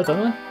items there,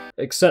 don't I?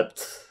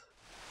 Except...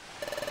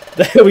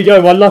 There we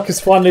go, my luck has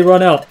finally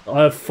run out.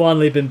 I have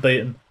finally been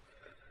beaten.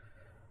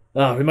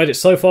 Ah, we made it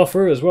so far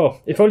through as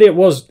well. If only it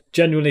was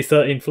genuinely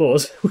 13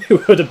 floors, we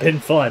would have been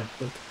fine.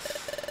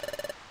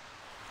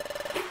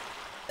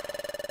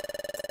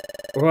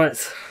 Right.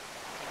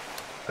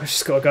 I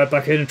just got to go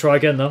back in and try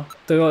again now.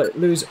 Do I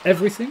lose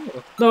everything?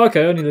 No,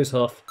 okay, I only lose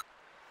half.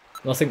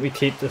 And I think we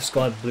keep the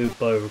sky blue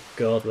bow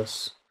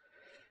regardless.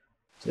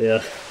 So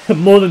yeah,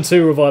 more than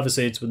 2 reviver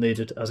seeds were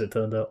needed, as it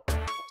turned out.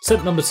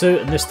 Attempt number 2,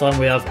 and this time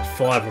we have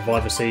 5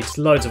 reviver seeds,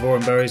 loads of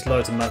orange berries,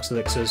 loads of max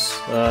elixirs.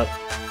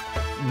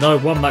 No,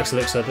 1 max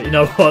elixir, but you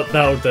know what?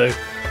 That'll do.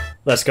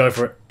 Let's go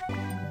for it.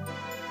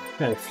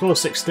 Okay, floor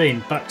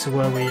 16, back to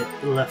where we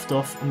left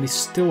off, and we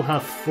still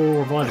have 4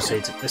 reviver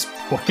seeds at this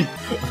point.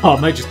 Oh,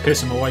 I may just piss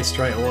them away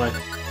straight away.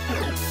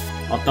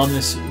 I've done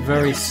this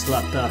very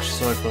slapdash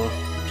so far.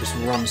 Just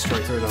run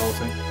straight through the whole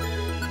thing.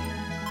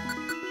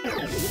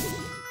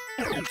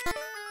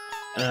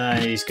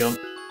 He's gone.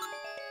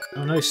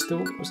 Oh no,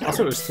 still... I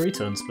thought it was 3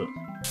 turns, but...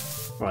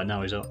 Right,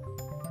 now he's up.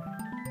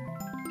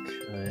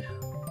 Okay.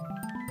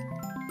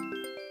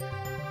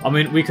 I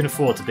mean, we can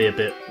afford to be a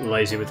bit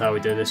lazy with how we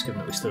do this, given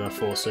that we still have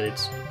 4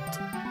 seeds.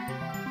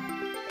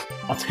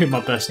 I'll do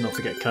my best not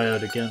to get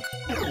KO'd again.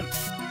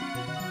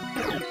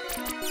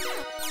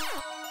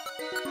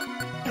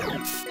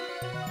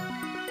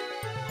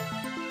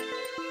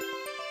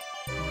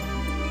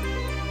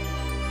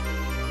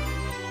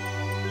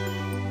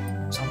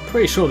 So I'm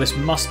pretty sure this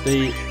must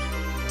be...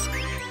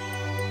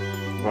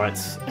 Right.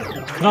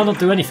 Can I not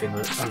do anything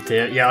with it? Oh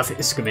dear. Yeah, I think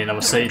this is going to be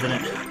another seed, isn't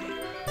it?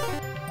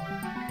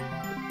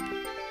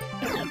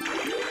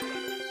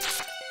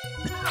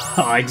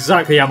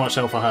 Exactly how much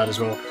health I had as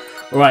well.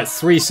 Alright,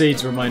 3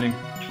 seeds remaining.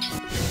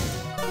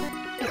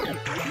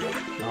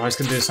 Oh, he's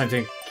going to do the same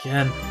thing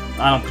again.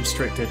 And I'm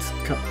constricted.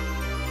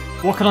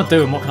 What can I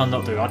do and what can I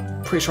not do?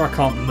 I'm pretty sure I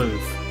can't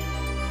move.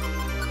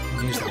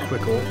 I'll use the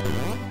quick orb.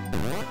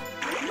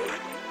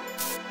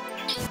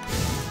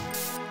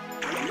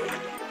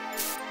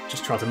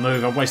 Just tried to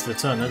move. I wasted a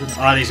turn there, didn't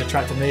I? Ah, he's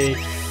attracting me.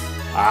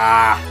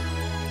 Ah!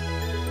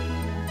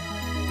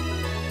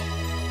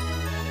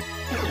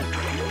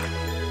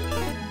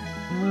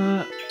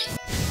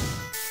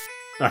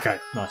 Okay,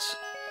 nice.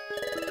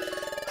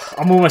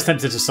 I'm almost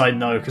tempted to say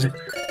no, because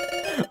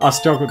I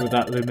struggled with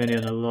that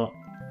Luminion a lot.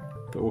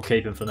 But we'll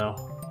keep him for now.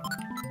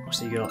 What's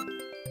he got?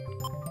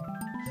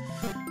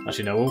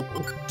 Actually, no,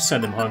 we'll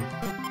send him home.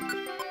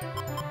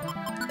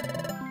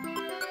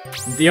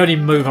 The only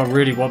move I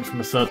really want from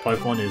the 3rd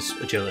Pokemon is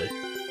Agility.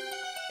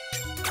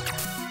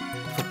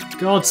 For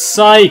God's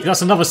sake!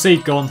 That's another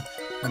seed gone.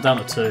 I'm down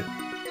to 2.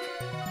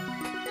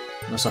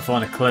 Unless I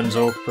find a Cleanse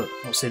Orb, but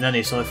I've not seen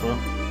any so far.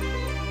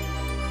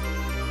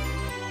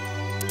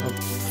 Oh,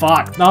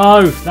 fuck!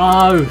 No!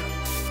 No!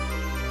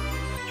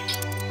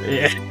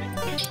 Yeah.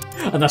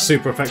 And that's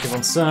super effective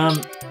on Sam.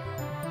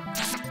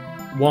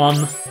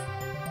 1.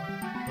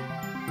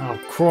 Oh,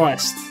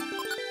 Christ.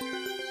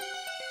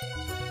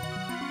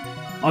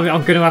 I'm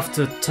going to have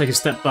to take a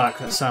step back,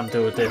 let Sam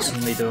deal with this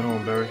and me do an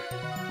Oranberry.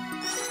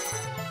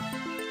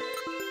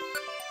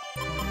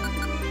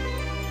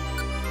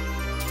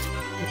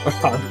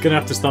 I'm going to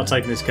have to start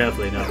taking this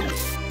carefully now.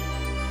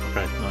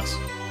 Okay, nice.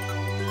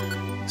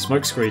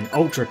 Smokescreen,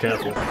 ultra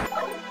careful.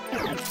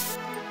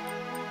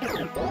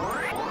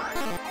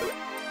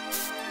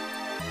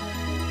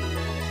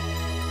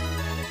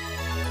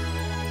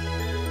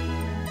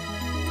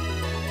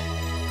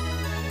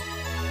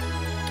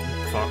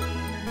 Fuck.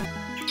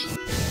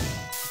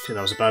 Shit,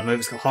 that was a bad move.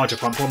 It's got Hydro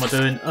Pump. What am I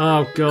doing?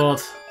 Oh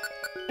god.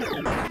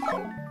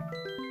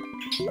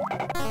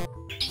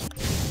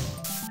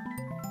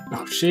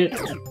 Oh shit.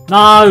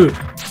 No!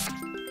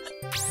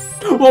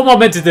 What am I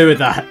meant to do with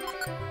that?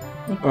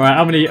 Alright,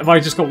 how many... Have I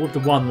just got the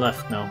one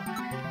left now?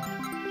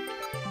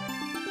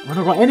 I've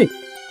not got any.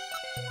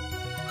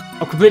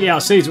 I'm completely out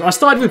of seeds. I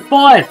started with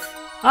 5!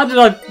 How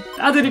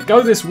did it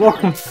go this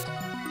wrong?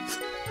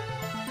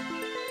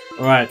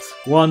 Alright,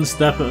 one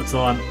step at a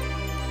time.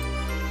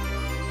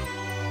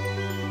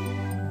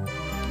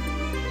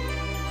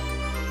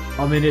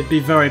 I mean, it'd be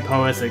very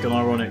poetic and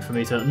ironic for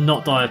me to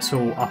not die at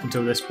all up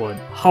until this point.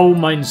 Whole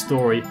main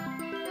story,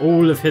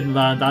 all of Hidden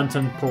Land and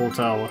Temple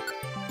Tower,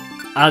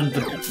 and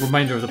the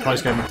remainder of the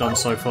post-game we've done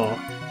so far,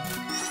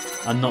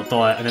 and not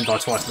die, and then die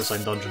twice in the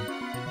same dungeon.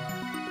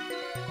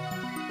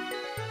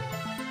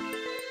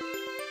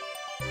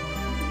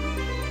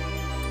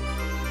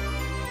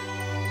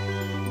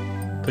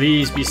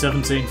 Please be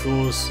 17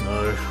 floors.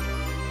 No.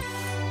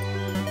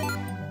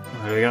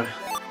 There we go.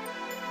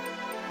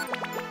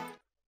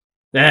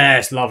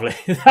 Yes, lovely.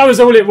 That was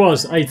all it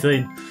was,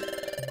 18.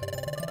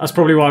 That's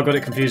probably why I got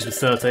it confused with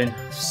 13.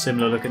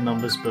 Similar looking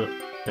numbers, but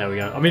there we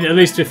go. I mean, at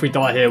least if we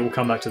die here, we'll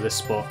come back to this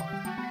spot.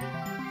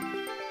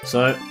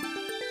 So,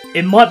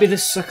 it might be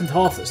this second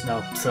half that's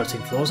now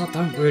 13 floors. I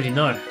don't really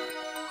know.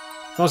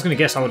 If I was going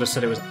to guess, I would have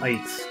said it was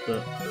 8,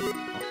 but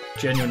I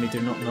genuinely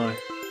do not know.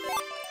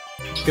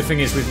 Good thing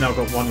is we've now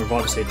got one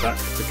revival seed back,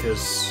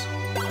 because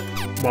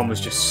one was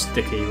just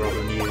sticky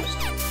rather than used.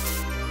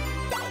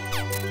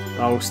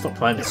 Oh, stop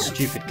playing this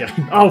stupid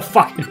game. Oh,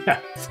 fucking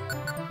hell.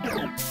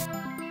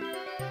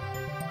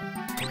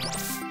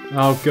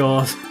 Oh,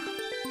 God.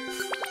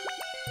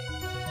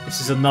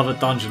 This is another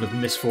dungeon of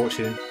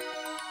misfortune.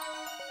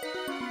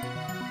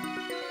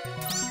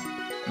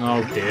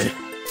 Oh, dear.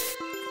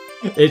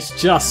 It's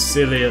just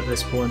silly at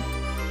this point.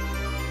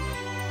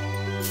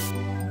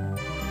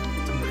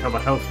 Doesn't recover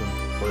health from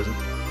poison.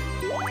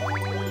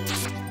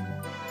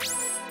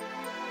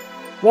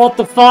 What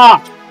the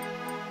fuck?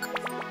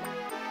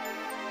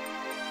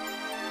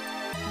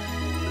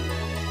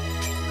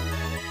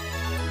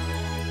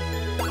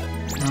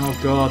 Oh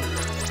god.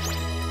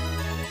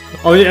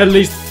 Oh, at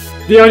least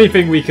the only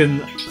thing we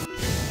can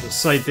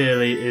say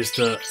dearly is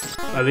that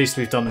at least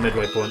we've done the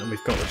midway point and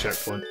we've got the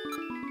checkpoint.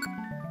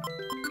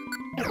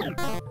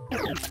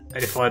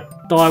 And if I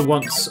die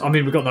once, I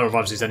mean we've got no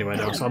revives anyway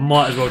now, so I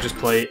might as well just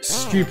play it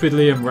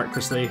stupidly and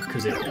recklessly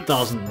because it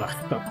doesn't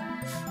matter.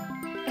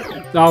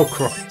 Oh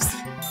Christ.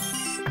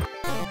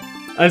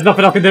 There's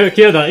nothing I can do to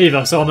cure that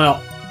either, so I'm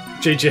out.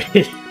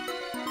 GG.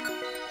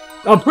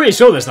 I'm pretty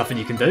sure there's nothing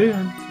you can do.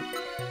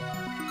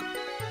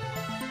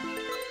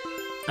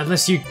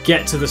 Unless you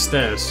get to the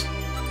stairs.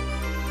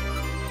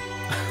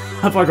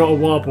 Have I got a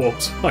warp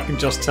warp so I can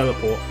just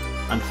teleport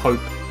and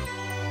hope?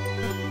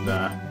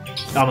 Nah.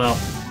 I'm out.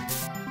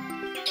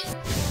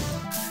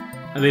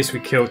 At least we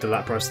killed the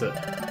Lapras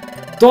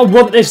that... Do I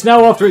want this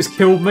now after it's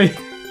killed me?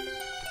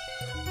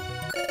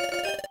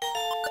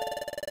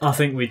 I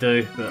think we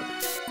do, but...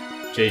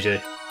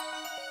 GG.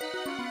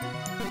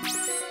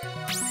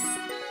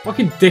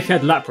 Fucking dickhead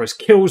Lapras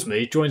kills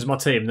me, joins my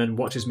team, then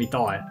watches me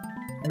die.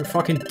 You're a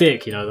fucking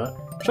dick, you know that?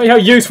 Show you how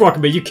useful I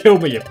can be, you kill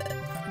me, you...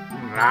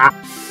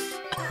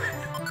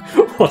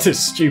 What a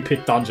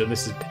stupid dungeon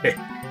this has been.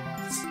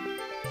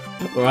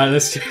 Alright,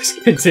 let's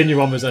just continue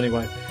onwards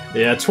anyway.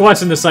 Yeah,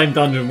 twice in the same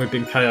dungeon we've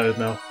been KO'd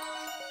now.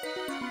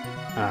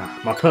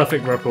 My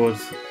perfect record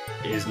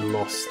is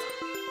lost.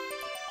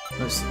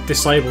 Let's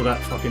disable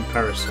that fucking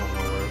parasol.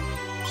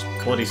 Just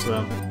body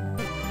slam.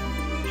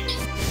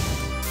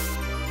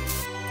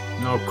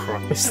 Oh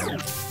Christ.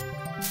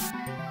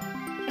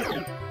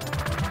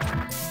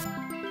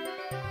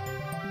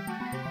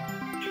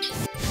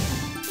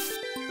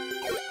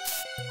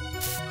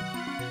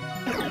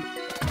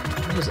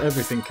 What is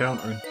everything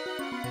countering?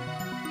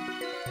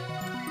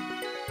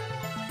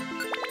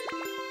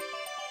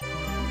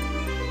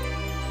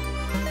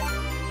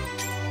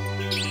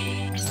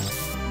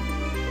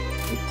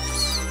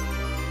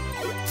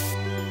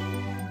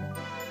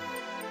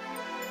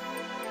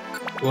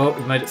 Well,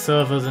 we made it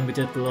further than we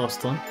did the last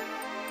time.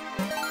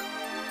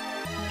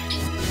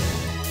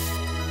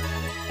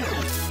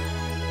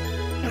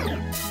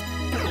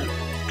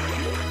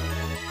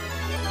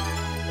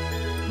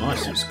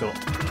 Nice, it's got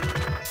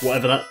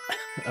whatever that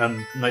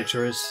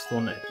nature is, the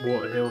one that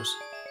water heals.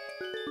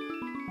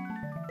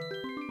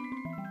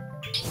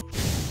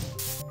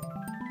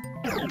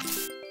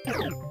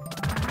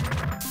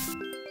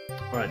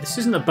 Right, this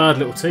isn't a bad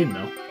little team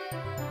now,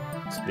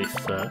 to be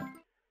fair.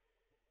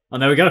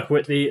 And there we go,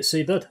 with the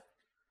Seabird.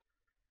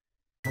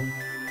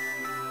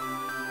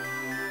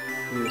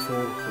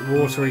 Beautiful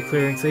watery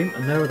clearing theme,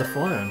 and there are the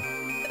Phione.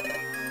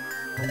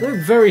 They look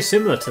very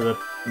similar to the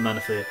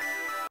Manaphy.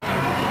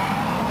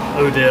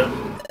 Oh dear,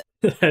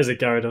 there's a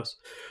Gyrados.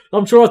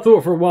 I'm sure I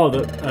thought for a while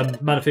that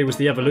Manaphy was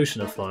the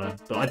evolution of Phione,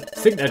 but I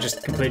think they're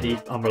just completely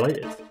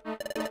unrelated.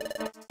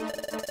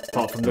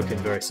 Apart from looking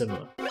very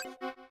similar.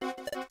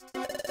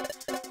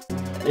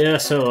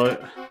 Yes, hello.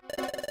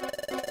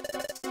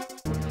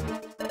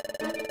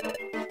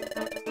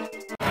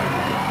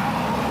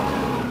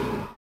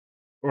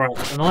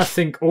 Right, and I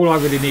think all I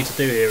really need to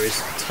do here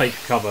is take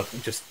cover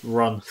and just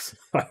run.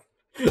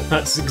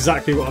 That's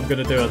exactly what I'm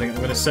going to do. I think I'm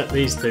going to set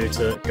these two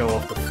to go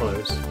after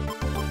foes.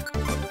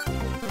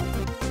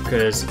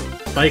 Because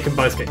they can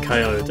both get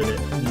KO'd and it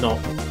not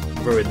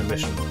ruin the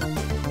mission.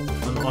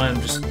 And I am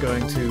just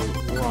going to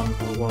run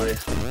away.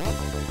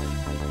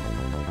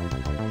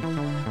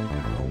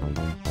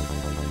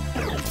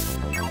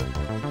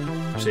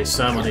 Actually,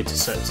 Sam I need to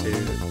set to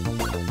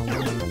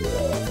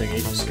thingy,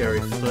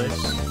 scary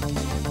face.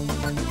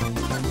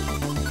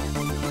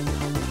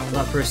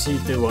 That press you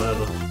do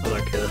whatever, I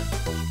don't care.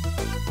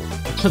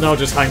 And I'll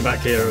just hang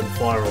back here and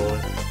fire all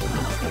it.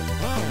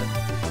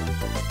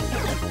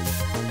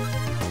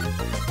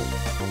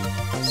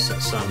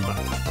 Set Sam back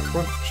to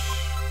crunch.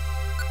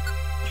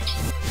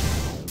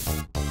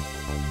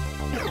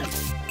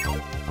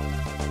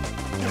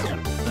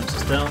 Defense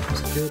is down,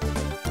 that's good.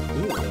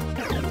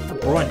 Ooh.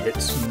 Brian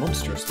hits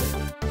monstrously.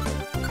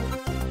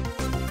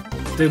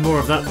 Do more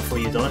of that before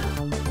you die.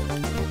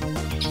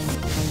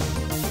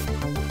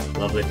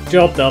 Lovely.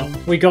 Job done.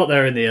 We got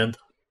there in the end.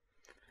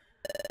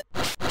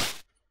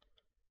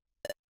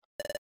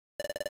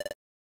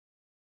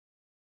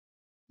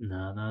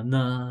 Na na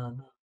na.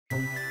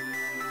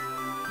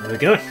 There we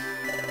go.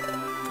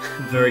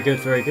 Very good,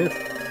 very good.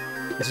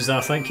 This is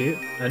our thank you,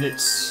 and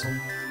it's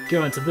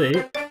going to be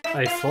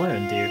a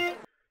Phione due.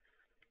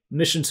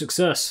 Mission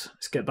success.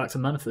 Let's get back to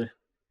Manaphy.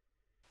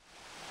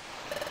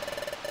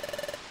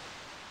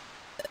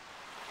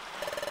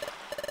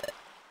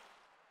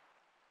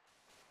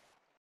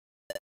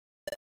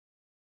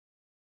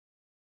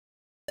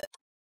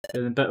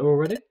 Feeling better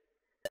already?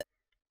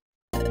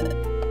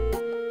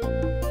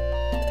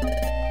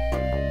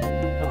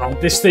 Oh,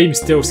 this theme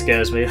still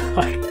scares me.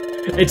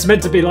 It's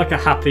meant to be like a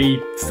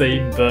happy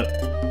theme, but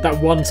that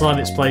one time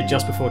it's played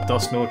just before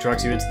Dusknoir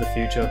drags you into the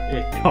future,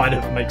 it kind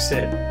of makes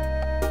it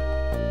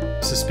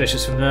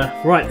suspicious from there.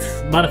 Right,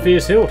 Manaphy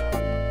is healed.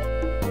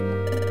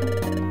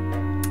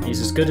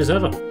 He's as good as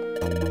ever.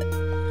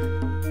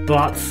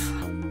 But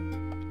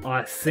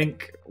I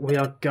think we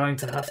are going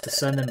to have to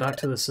send him back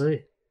to the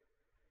sea.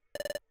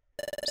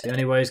 It's the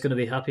only way he's going to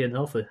be happy and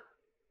healthy.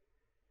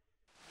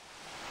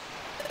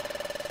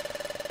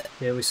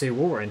 Here we see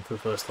Walrein for the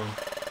first time.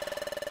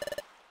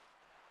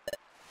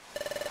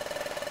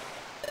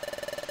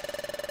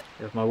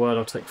 You have my word,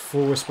 I'll take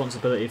full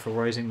responsibility for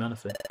raising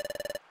Manaphy.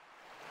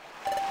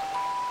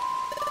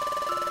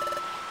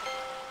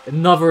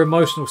 Another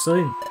emotional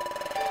scene.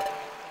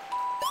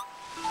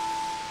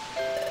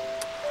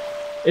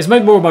 It's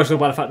made more emotional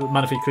by the fact that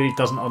Manaphy clearly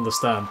doesn't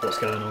understand what's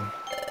going on.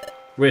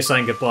 We're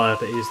saying goodbye,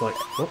 but he's like,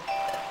 what?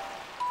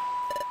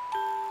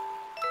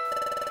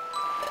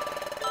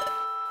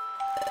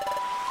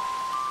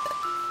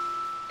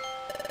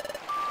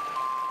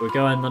 We're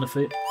going,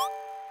 Manaphy.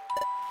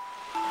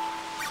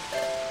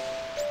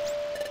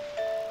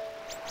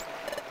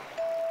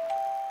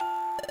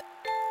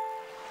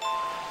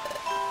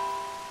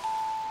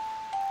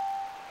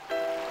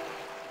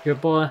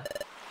 Goodbye.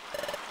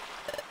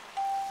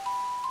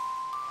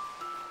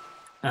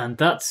 And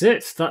that's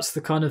it. That's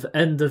the kind of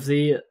end of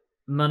the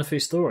Manaphy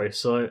story.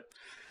 So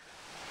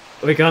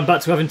we're going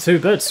back to having two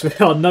beds. We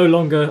are no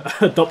longer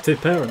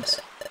adoptive parents.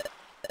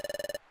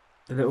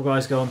 The little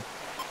guy's gone.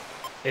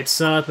 It's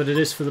sad, but it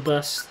is for the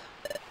best.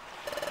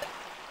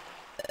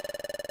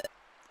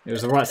 It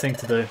was the right thing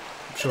to do.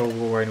 I'm sure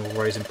Walrein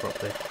will raise him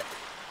properly.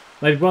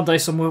 Maybe one day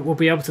someone will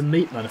be able to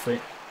meet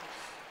Manaphy.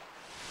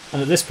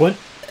 And at this point,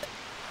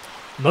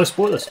 no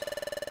spoilers.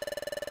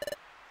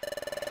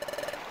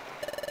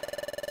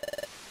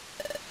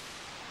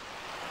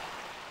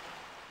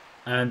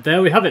 And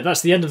there we have it.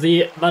 That's the end of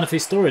the Manaphy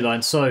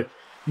storyline. So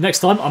next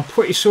time, I'm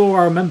pretty sure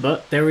I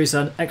remember, there is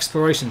an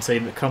exploration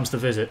team that comes to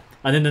visit.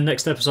 And in the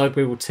next episode,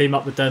 we will team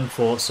up with them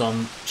for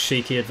some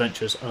cheeky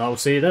adventures. And I will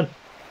see you then.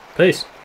 Peace.